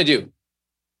 What do you want to do?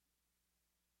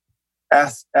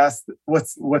 Ask,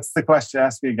 what's the question?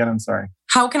 Ask me again. I'm sorry.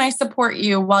 How can I support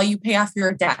you while you pay off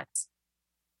your debt?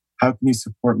 How can you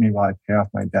support me while I pay off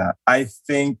my debt? I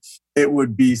think it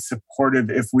would be supportive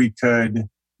if we could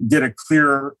get a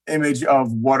clearer image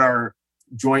of what our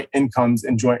joint incomes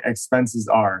and joint expenses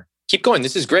are. Keep going.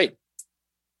 This is great.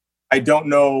 I don't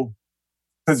know,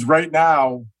 because right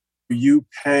now you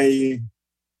pay,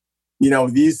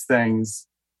 these things,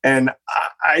 and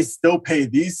I still pay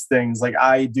these things. Like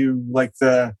I do,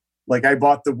 I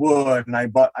bought the wood, and I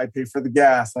pay for the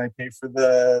gas, and I pay for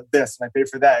this, and I pay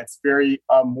for that. It's very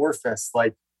amorphous.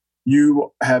 Like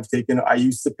you have taken, I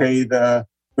used to pay the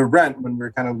rent when we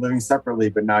were kind of living separately,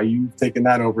 but now you've taken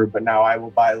that over. But now I will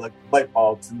buy like light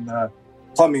bulbs and the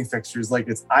plumbing fixtures.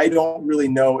 I don't really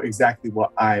know exactly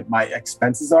what my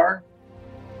expenses are.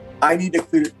 I need a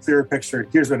clear picture.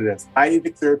 Here's what it is. I need a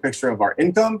clear picture of our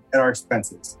income and our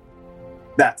expenses.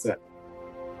 That's it.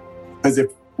 Because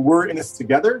if we're in this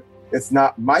together, it's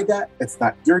not my debt. It's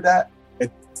not your debt.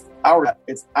 It's our debt.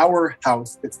 It's our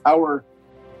house. It's our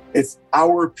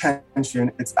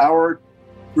pension. It's our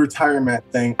retirement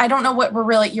thing. I don't know what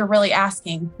you're really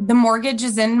asking. The mortgage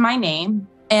is in my name,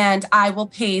 and I will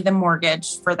pay the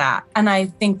mortgage for that. And I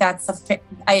think that's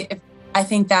I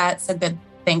think that's a good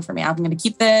thing for me. I'm going to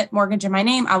keep the mortgage in my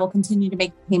name. I will continue to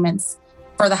make payments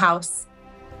for the house,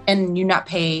 and you not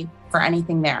pay for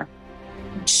anything there.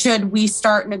 Should we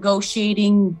start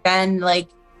negotiating then, like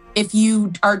if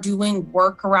you are doing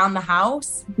work around the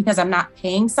house because I'm not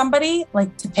paying somebody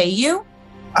to pay you?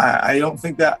 I don't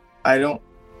think that. I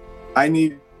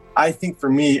think for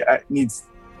me,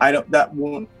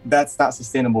 that's not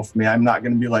sustainable for me. I'm not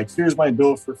going to be like, here's my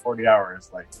bill for 40 hours,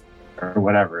 or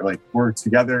whatever. We're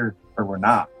together or we're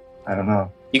not. I don't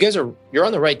know. You're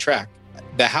on the right track.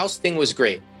 The house thing was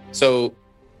great. So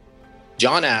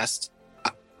John asked,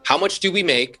 how much do we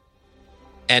make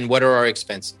and what are our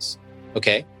expenses?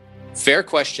 Okay. Fair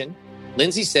question.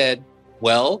 Lindsay said,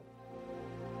 well,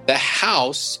 the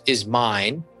house is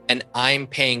mine and I'm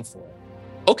paying for it.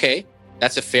 Okay.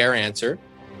 That's a fair answer.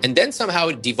 And then somehow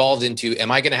it devolved into,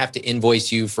 am I going to have to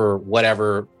invoice you for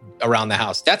whatever around the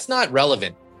house? That's not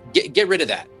relevant. Get rid of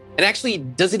that. And actually,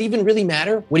 does it even really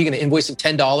matter? What are you going to invoice him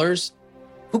 $10?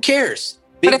 Who cares?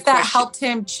 But if that helped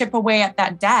him chip away at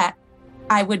that debt,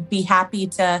 I would be happy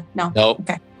to. No.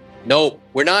 Okay. No,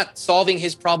 we're not solving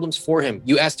his problems for him.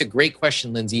 You asked a great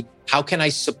question, Lindsay. How can I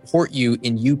support you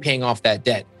in you paying off that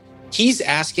debt? He's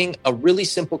asking a really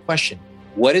simple question.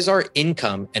 What is our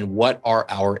income and what are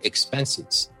our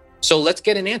expenses? So let's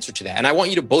get an answer to that. And I want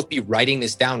you to both be writing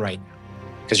this down right now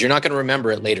because you're not going to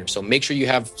remember it later. So make sure you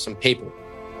have some paper.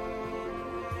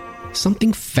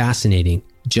 Something fascinating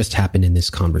just happened in this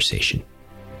conversation.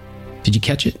 Did you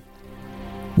catch it?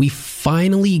 We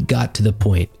finally got to the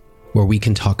point where we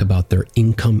can talk about their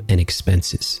income and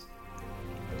expenses.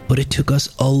 But it took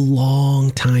us a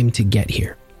long time to get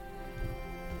here.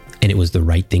 And it was the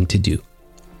right thing to do.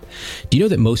 Do you know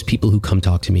that most people who come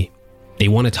talk to me, they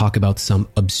want to talk about some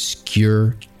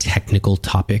obscure technical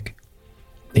topic?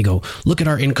 They go, look at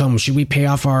our income. Should we pay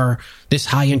off this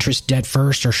high interest debt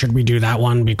first, or should we do that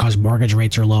one because mortgage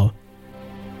rates are low?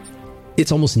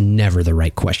 It's almost never the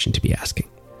right question to be asking.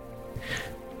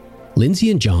 Lindsay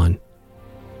and John,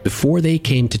 before they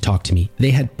came to talk to me,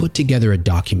 they had put together a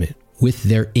document with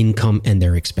their income and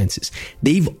their expenses.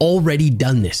 They've already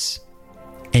done this.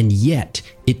 And yet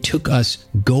it took us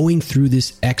going through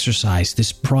this exercise,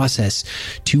 this process,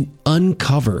 to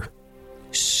uncover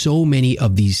so many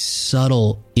of these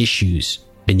subtle issues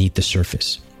beneath the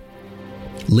surface.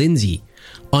 Lindsay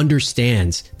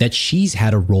understands that she's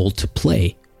had a role to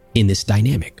play in this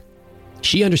dynamic.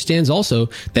 She understands also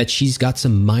that she's got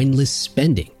some mindless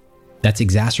spending that's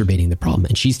exacerbating the problem,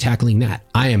 and she's tackling that.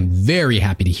 I am very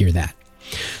happy to hear that.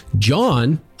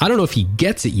 John, I don't know if he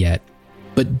gets it yet,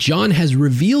 but John has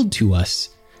revealed to us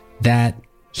that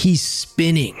he's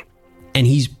spinning and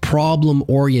he's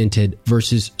problem-oriented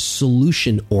versus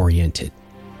solution-oriented.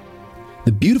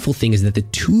 The beautiful thing is that the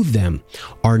two of them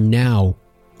are now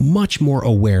much more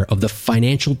aware of the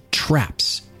financial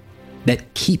traps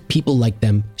that keep people like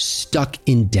them stuck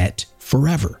in debt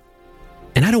forever.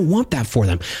 And I don't want that for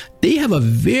them. They have a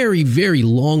very, very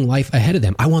long life ahead of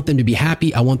them. I want them to be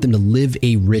happy. I want them to live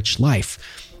a rich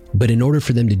life. But in order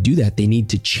for them to do that, they need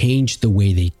to change the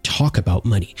way they talk about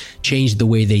money, change the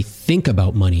way they think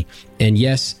about money, and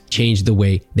yes, change the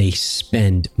way they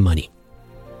spend money.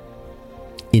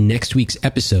 In next week's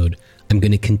episode, I'm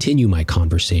going to continue my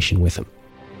conversation with them.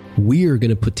 We're going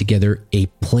to put together a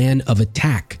plan of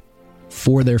attack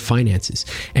for their finances.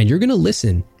 And you're going to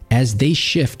listen as they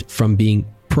shift from being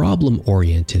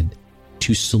problem-oriented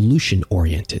to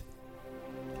solution-oriented.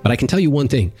 But I can tell you one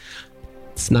thing,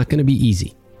 it's not going to be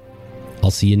easy.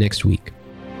 I'll see you next week.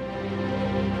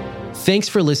 Thanks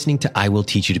for listening to I Will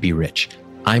Teach You to Be Rich.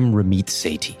 I'm Ramit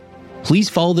Sethi. Please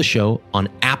follow the show on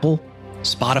Apple,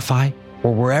 Spotify,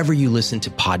 or wherever you listen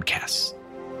to podcasts.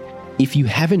 If you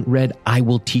haven't read I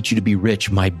Will Teach You to Be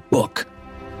Rich, my book,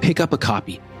 pick up a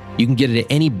copy. You can get it at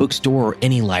any bookstore or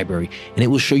any library, and it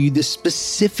will show you the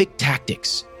specific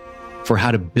tactics for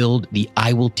how to build the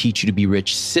I Will Teach You to Be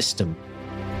Rich system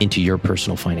into your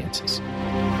personal finances.